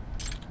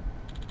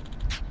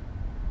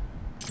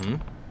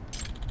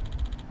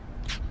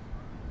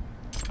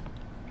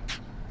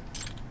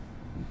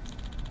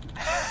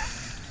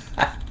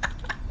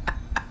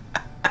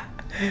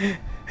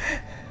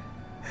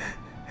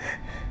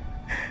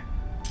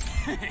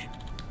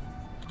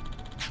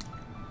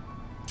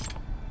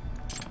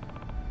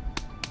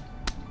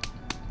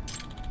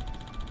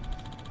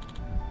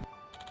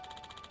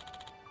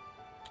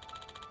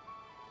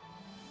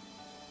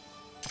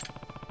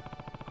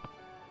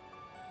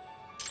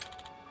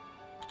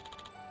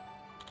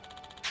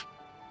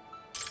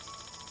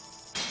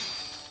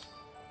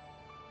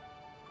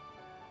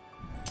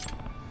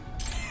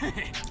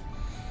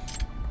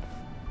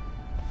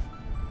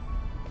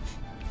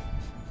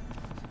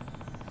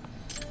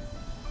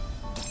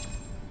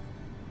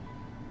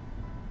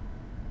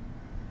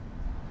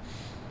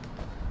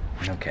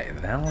 Okay,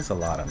 that was a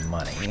lot of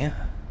money.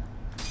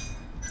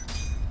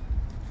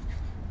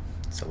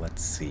 So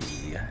let's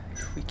see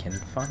if we can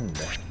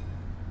fund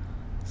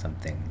some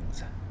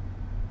things.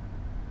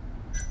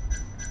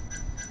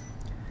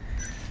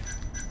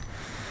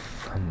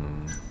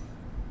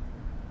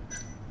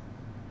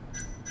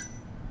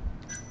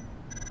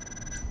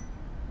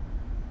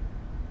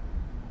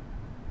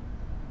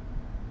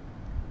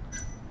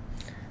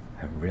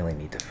 I really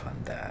need to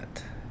fund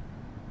that.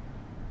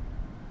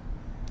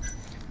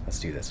 Let's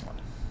do this one.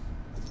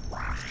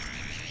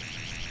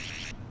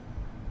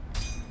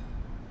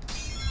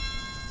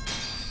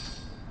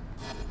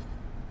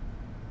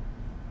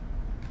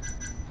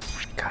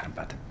 God, I'm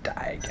about to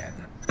die again.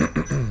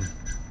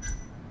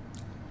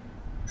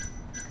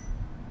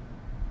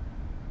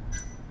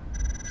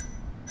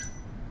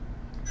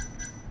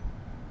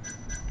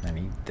 I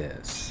need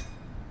this.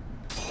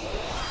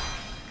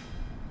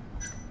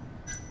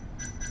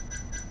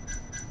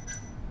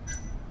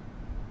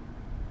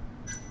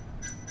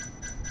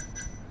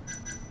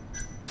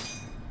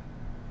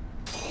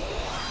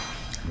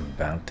 I'm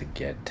about to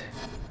get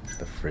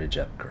the fridge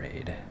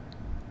upgrade.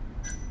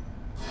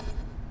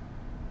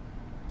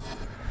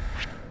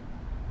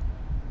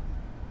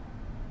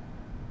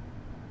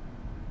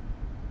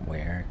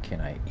 Where can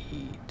I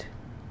eat?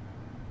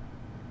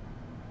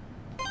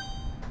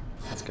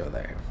 Let's go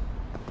there.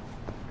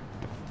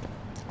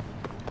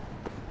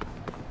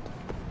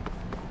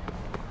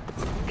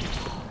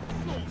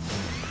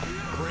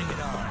 Bring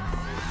it on.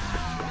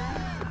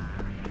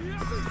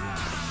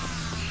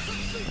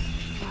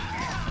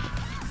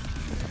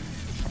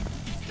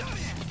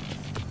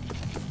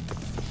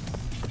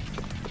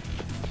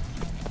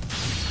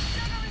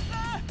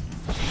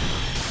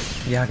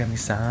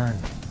 Yagami-san.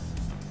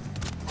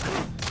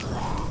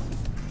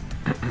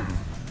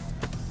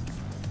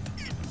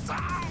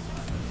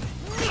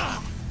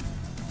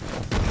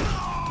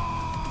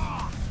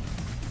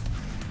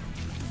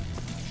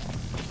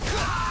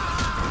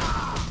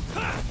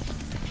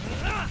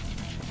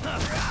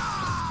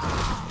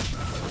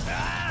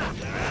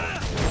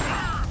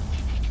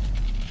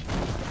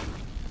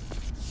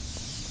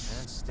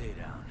 And stay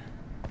down.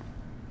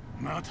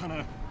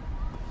 Matana.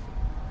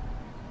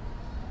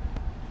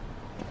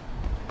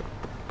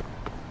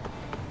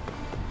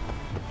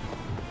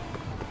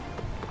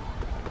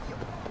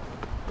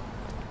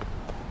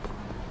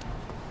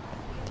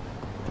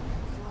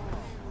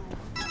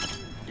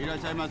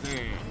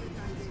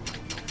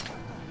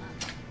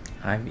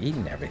 I've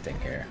eaten everything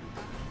here.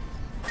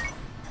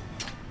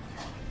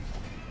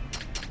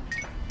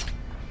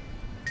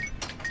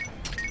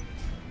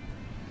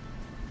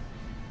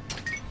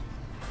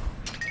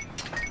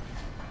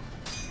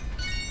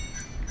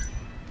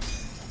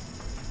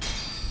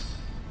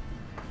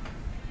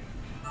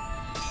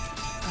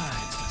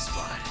 It's the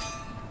spot.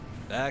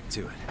 Back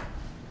to it.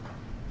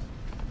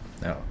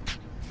 No.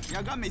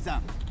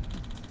 Yagami-san.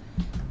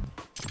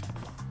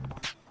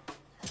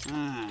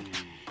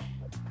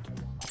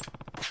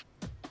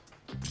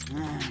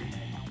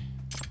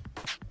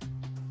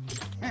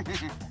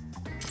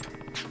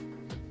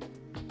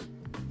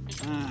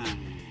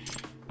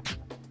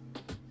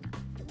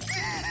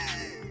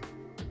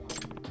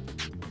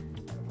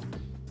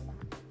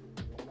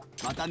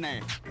 また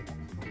ね。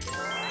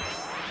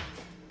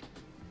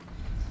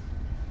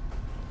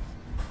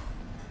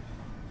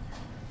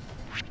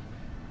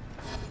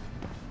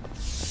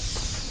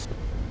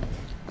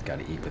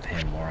Gotta eat with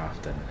him more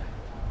often.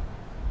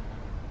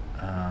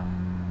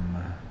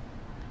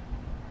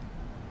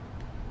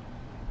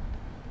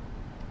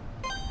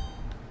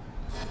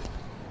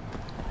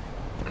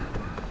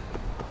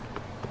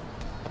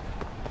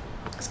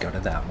 Let's go to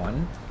that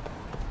one.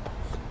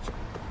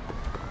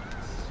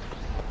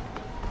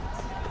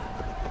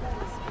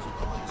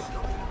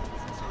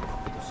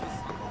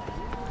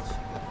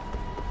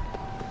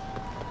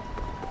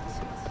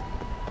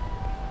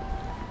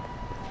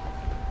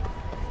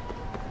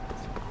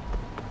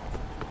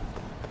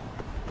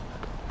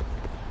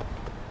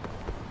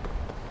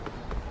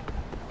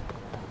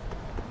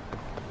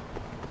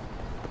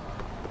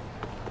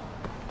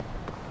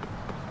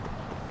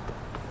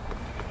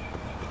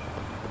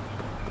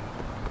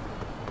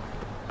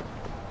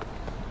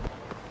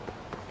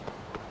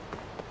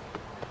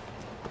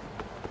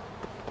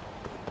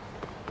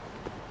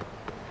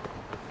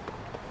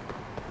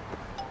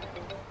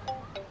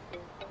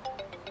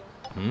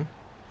 Hmm?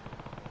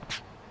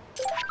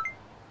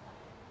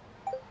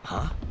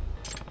 Huh?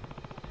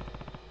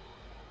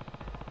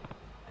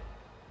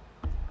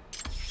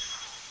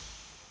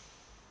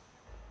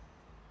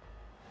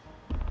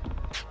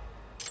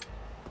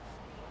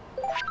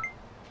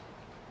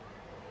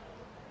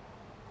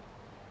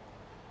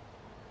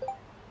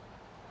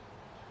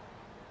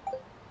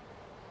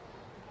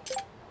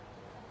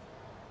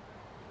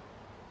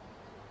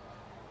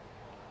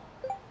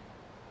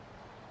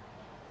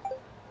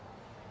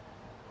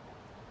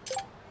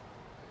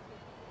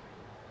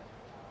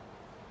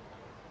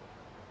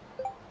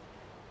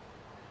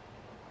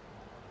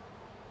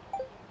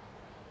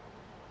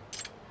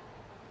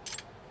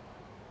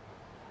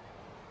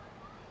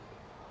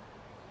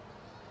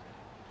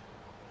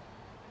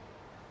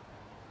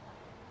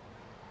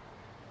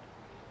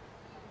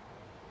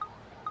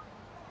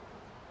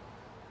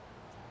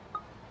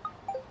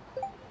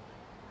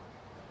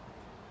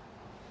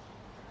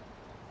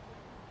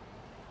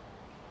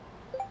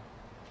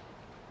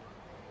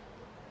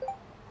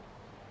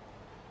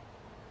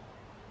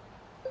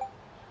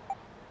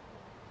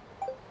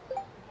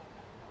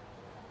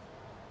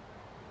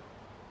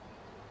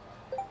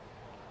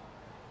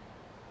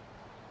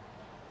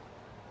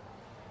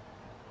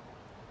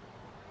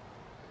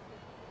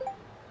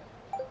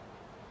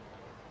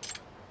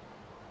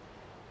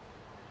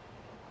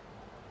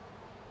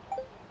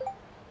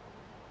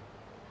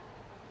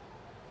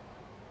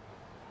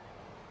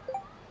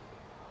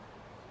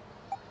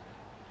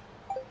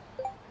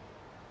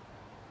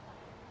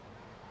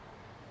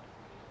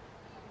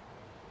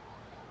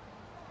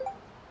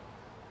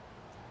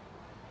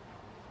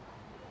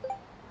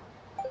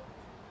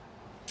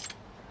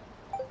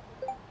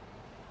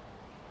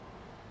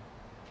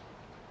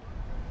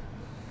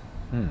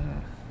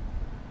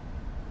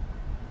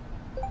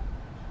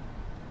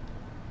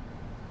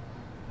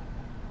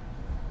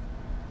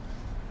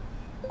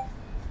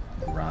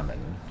 Ramen.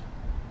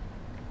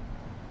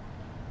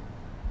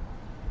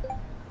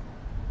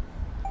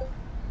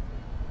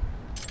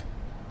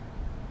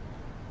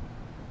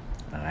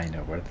 I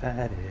know where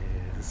that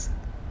is.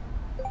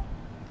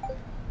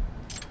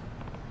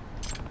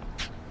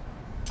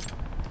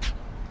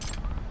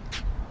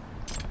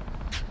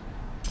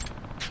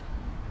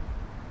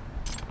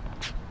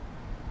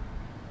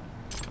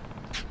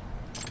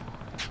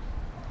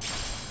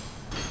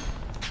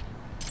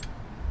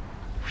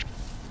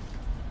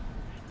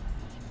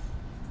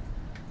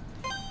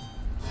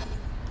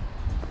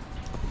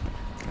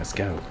 Let's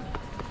go.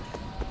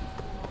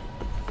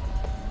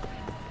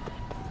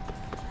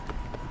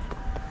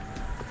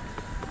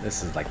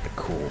 This is like the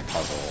cool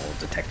puzzle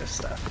detective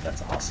stuff.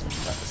 That's awesome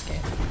about this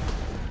game.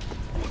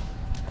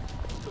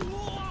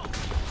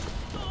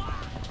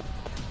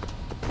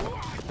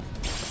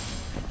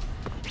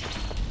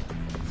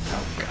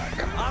 Oh god,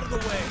 come on. Out of the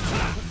way!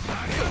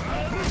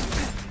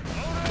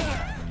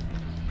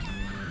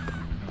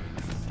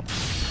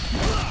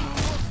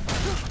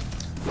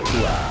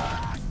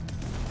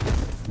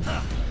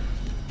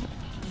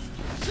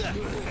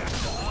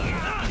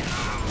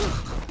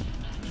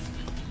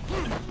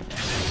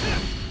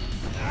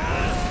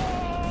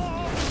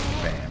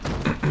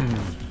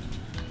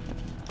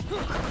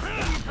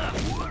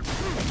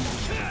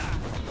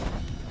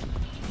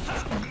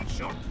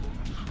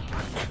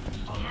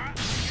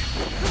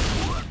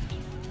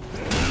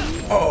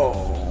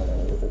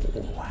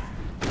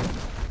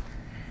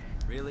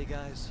 Really,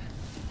 guys?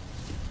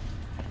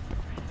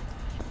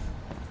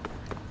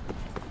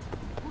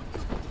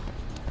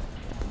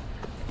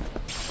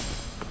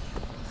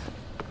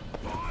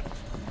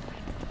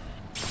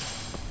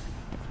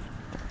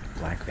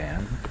 Black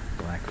van.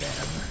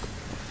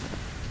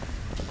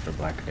 For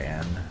black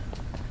van.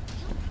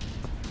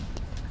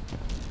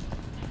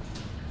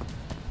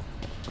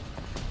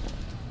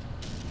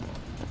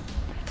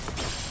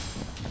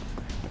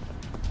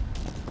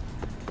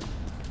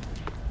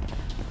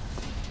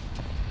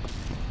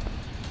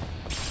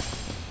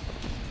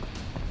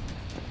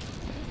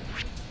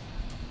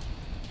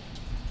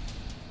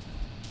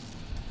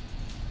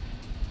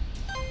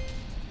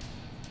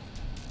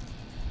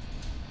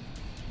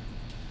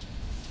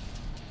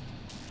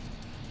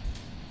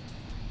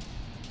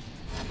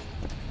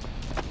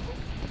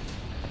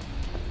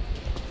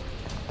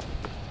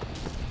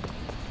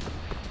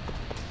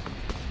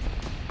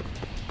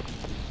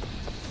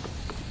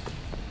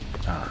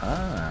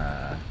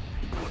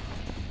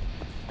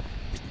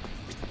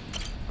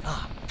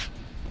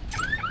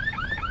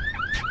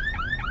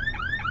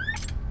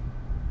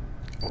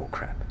 Oh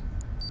crap.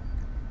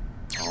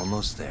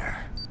 Almost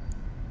there.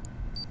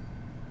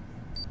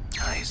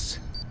 Nice.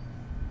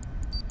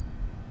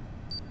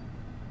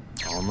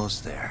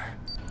 Almost there.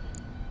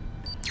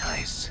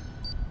 Nice.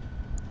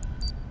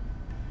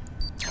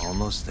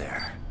 Almost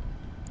there.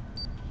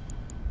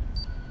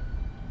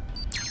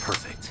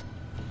 Perfect.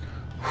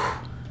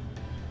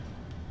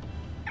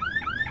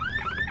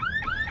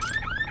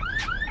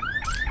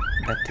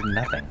 That did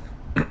nothing.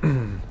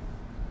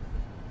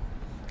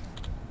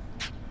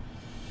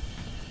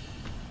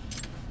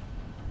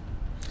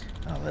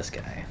 Oh, this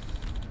guy.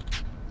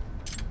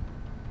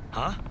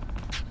 Huh?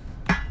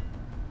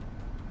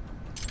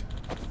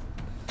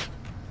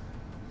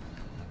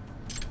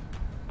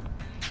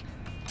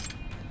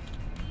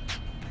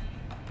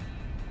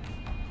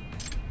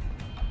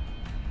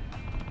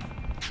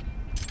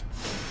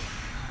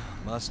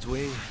 Must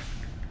we?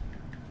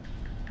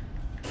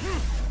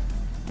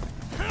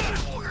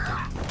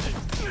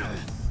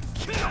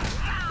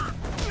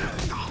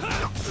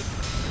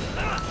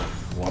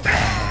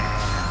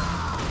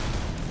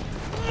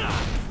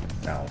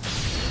 No.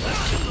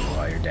 Let's shoot you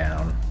while you're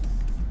down.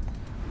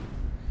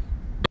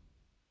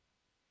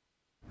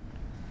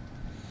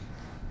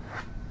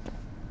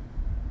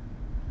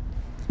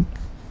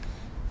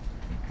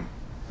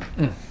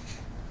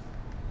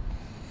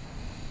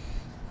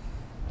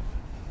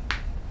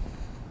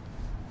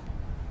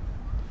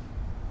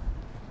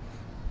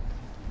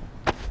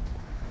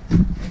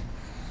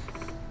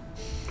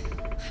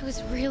 I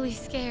was really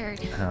scared.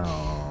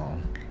 Oh.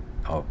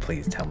 Oh,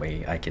 please tell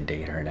me I can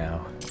date her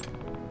now.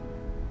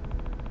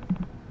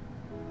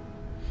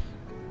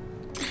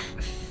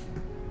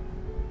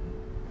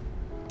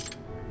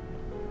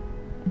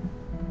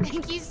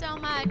 Thank you so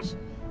much.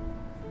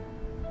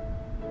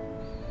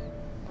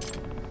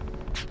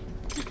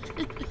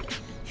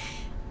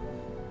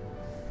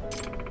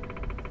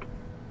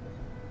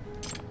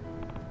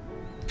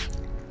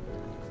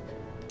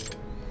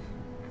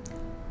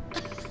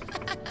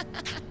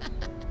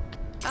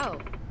 Oh,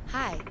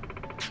 hi.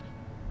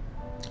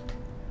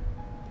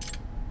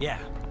 Yeah.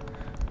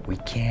 We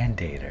can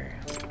date her.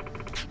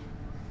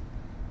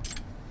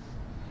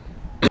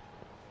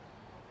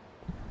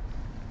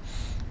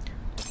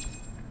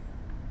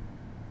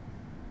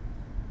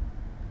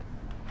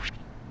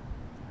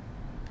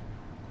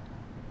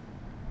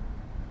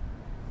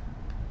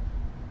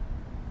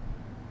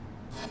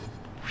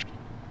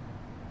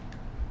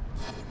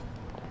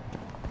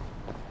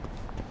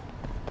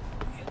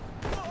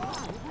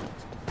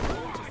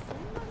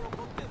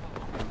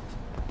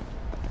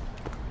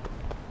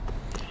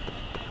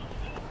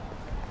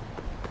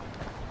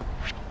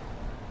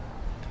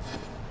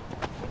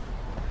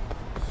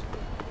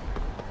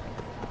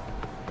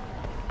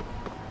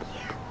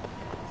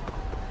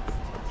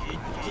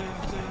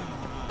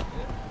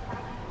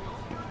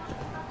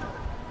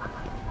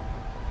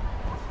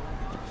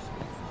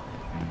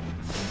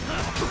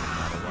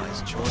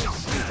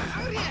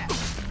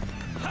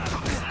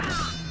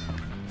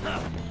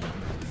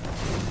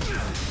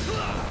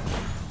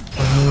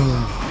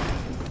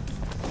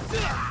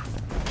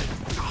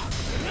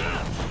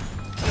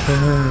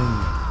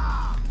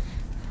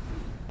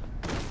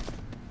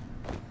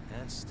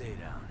 And stay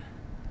down.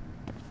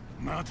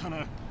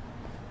 Matana.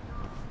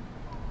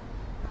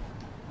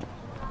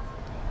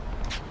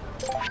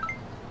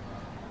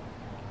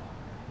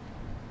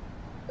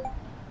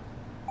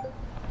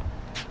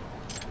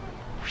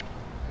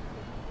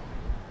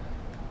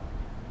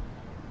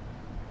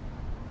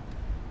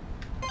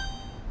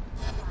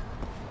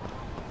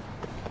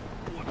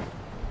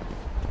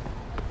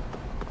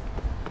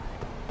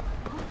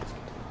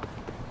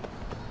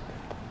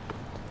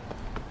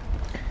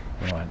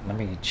 You know what? Let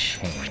me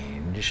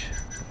change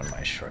one of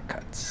my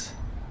shortcuts.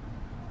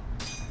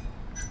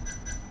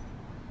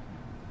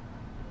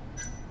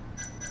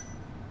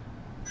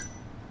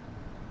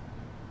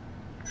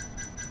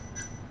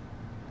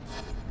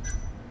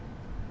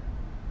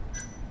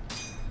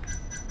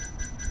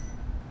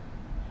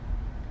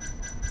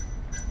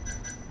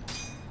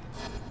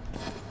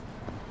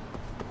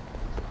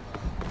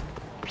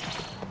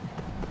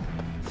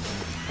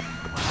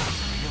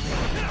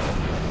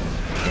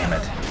 Damn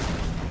it.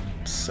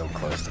 So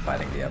close to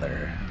fighting the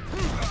other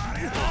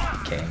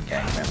gang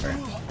member.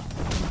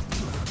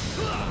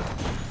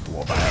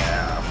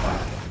 Whoa-bam.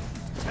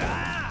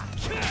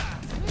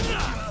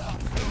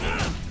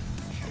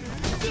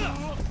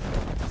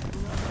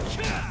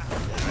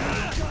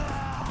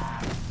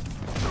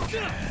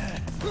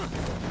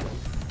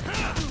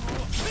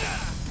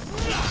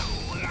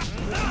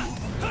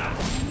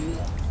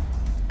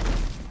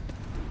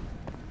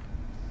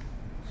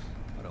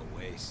 What a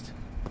waste.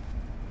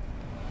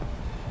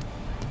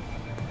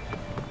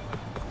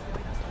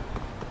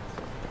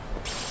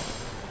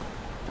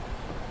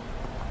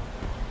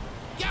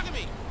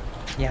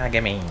 Yeah,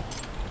 gimme.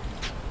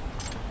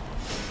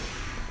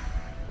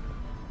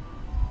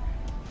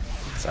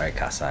 Sorry,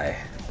 Kasai.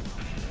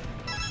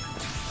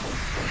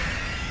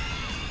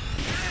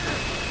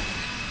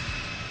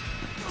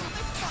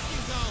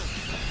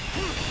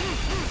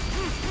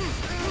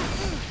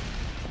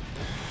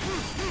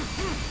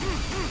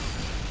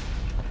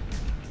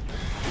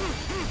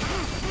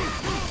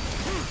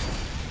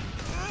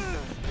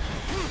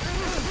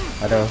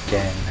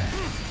 Hadouken.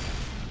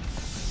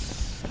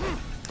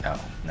 Oh,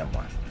 no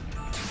more.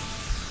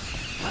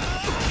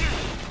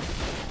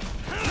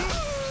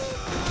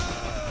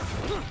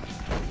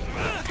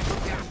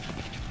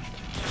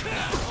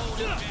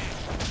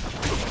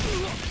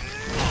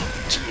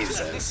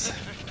 Jesus.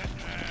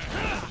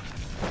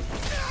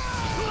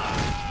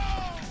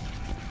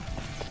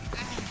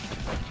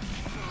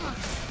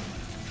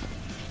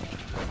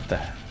 The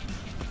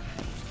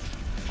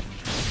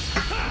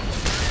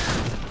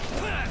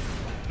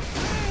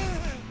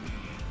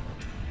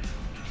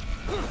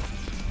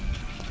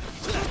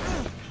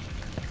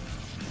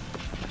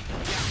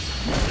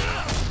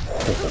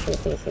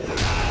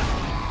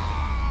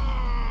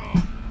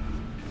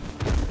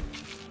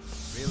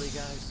Really,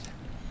 guys?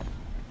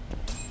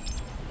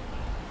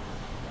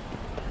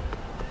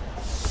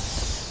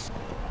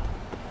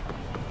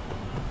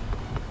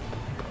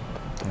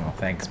 Oh,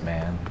 thanks,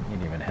 man. You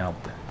didn't even help.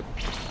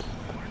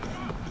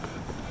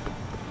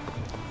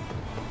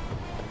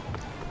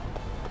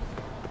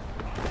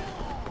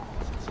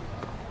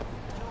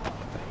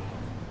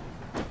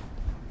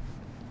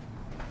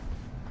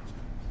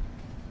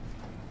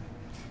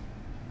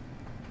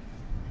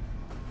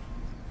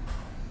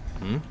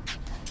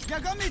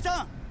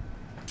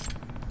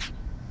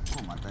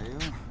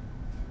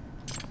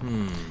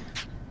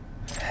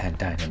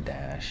 Dine and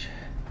dash.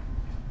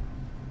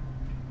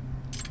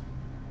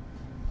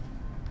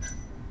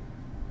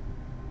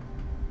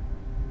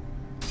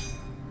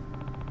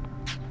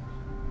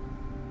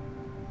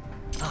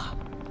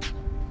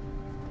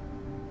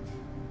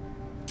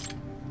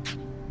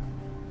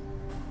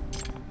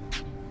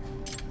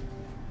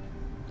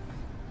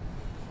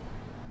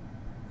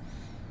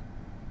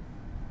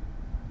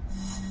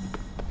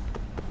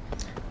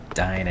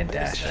 Dine and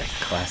dash, a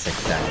classic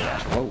dine and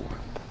dash. Whoa.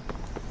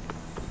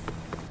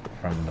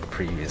 From the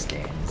previous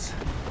games.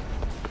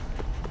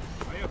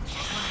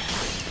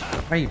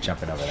 Why are you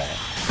jumping over that?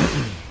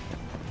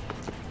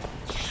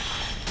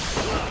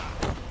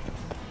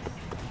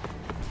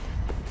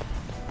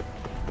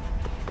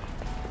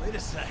 Wait a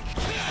sec.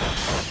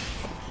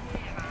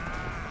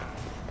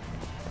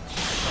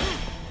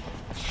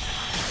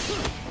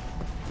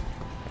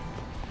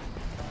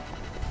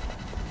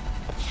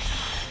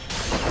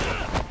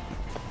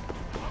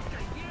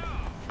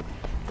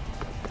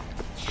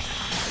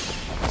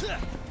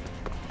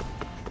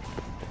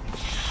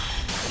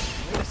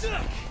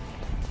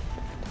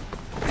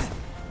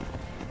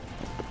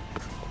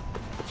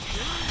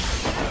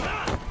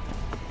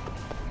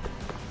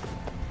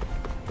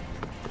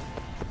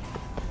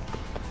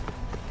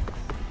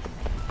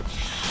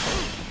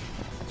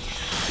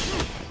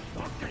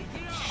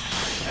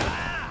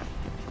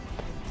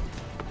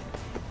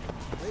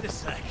 Wait a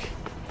sec.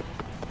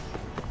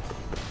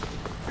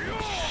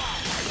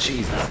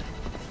 Jesus.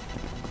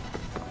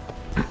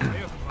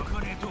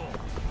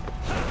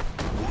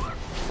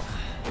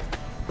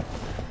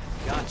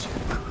 Gotcha.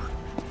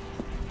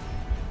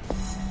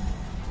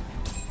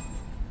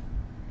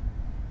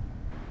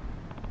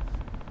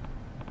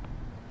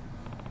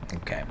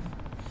 Okay.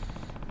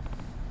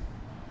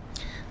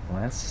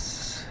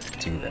 Let's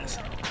do this.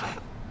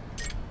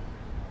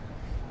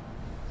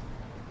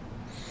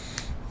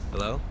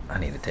 Hello? I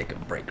need to take a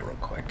break real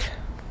quick.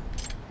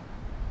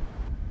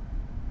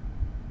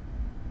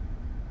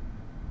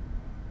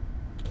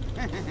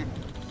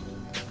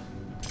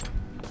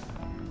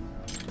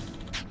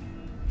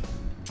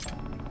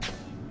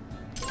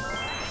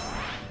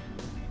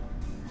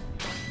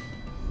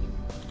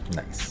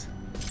 Nice.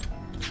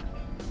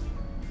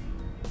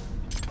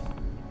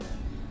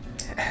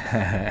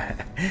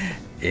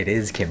 It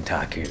is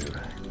Kimtaku.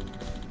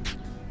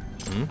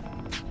 Hmm?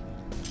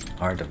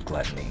 Art of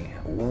Gluttony.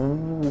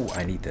 Ooh,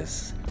 I need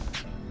this.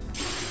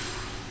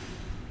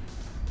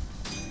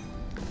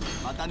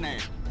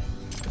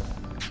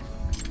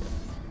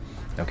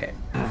 Okay.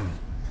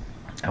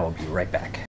 I will be right back.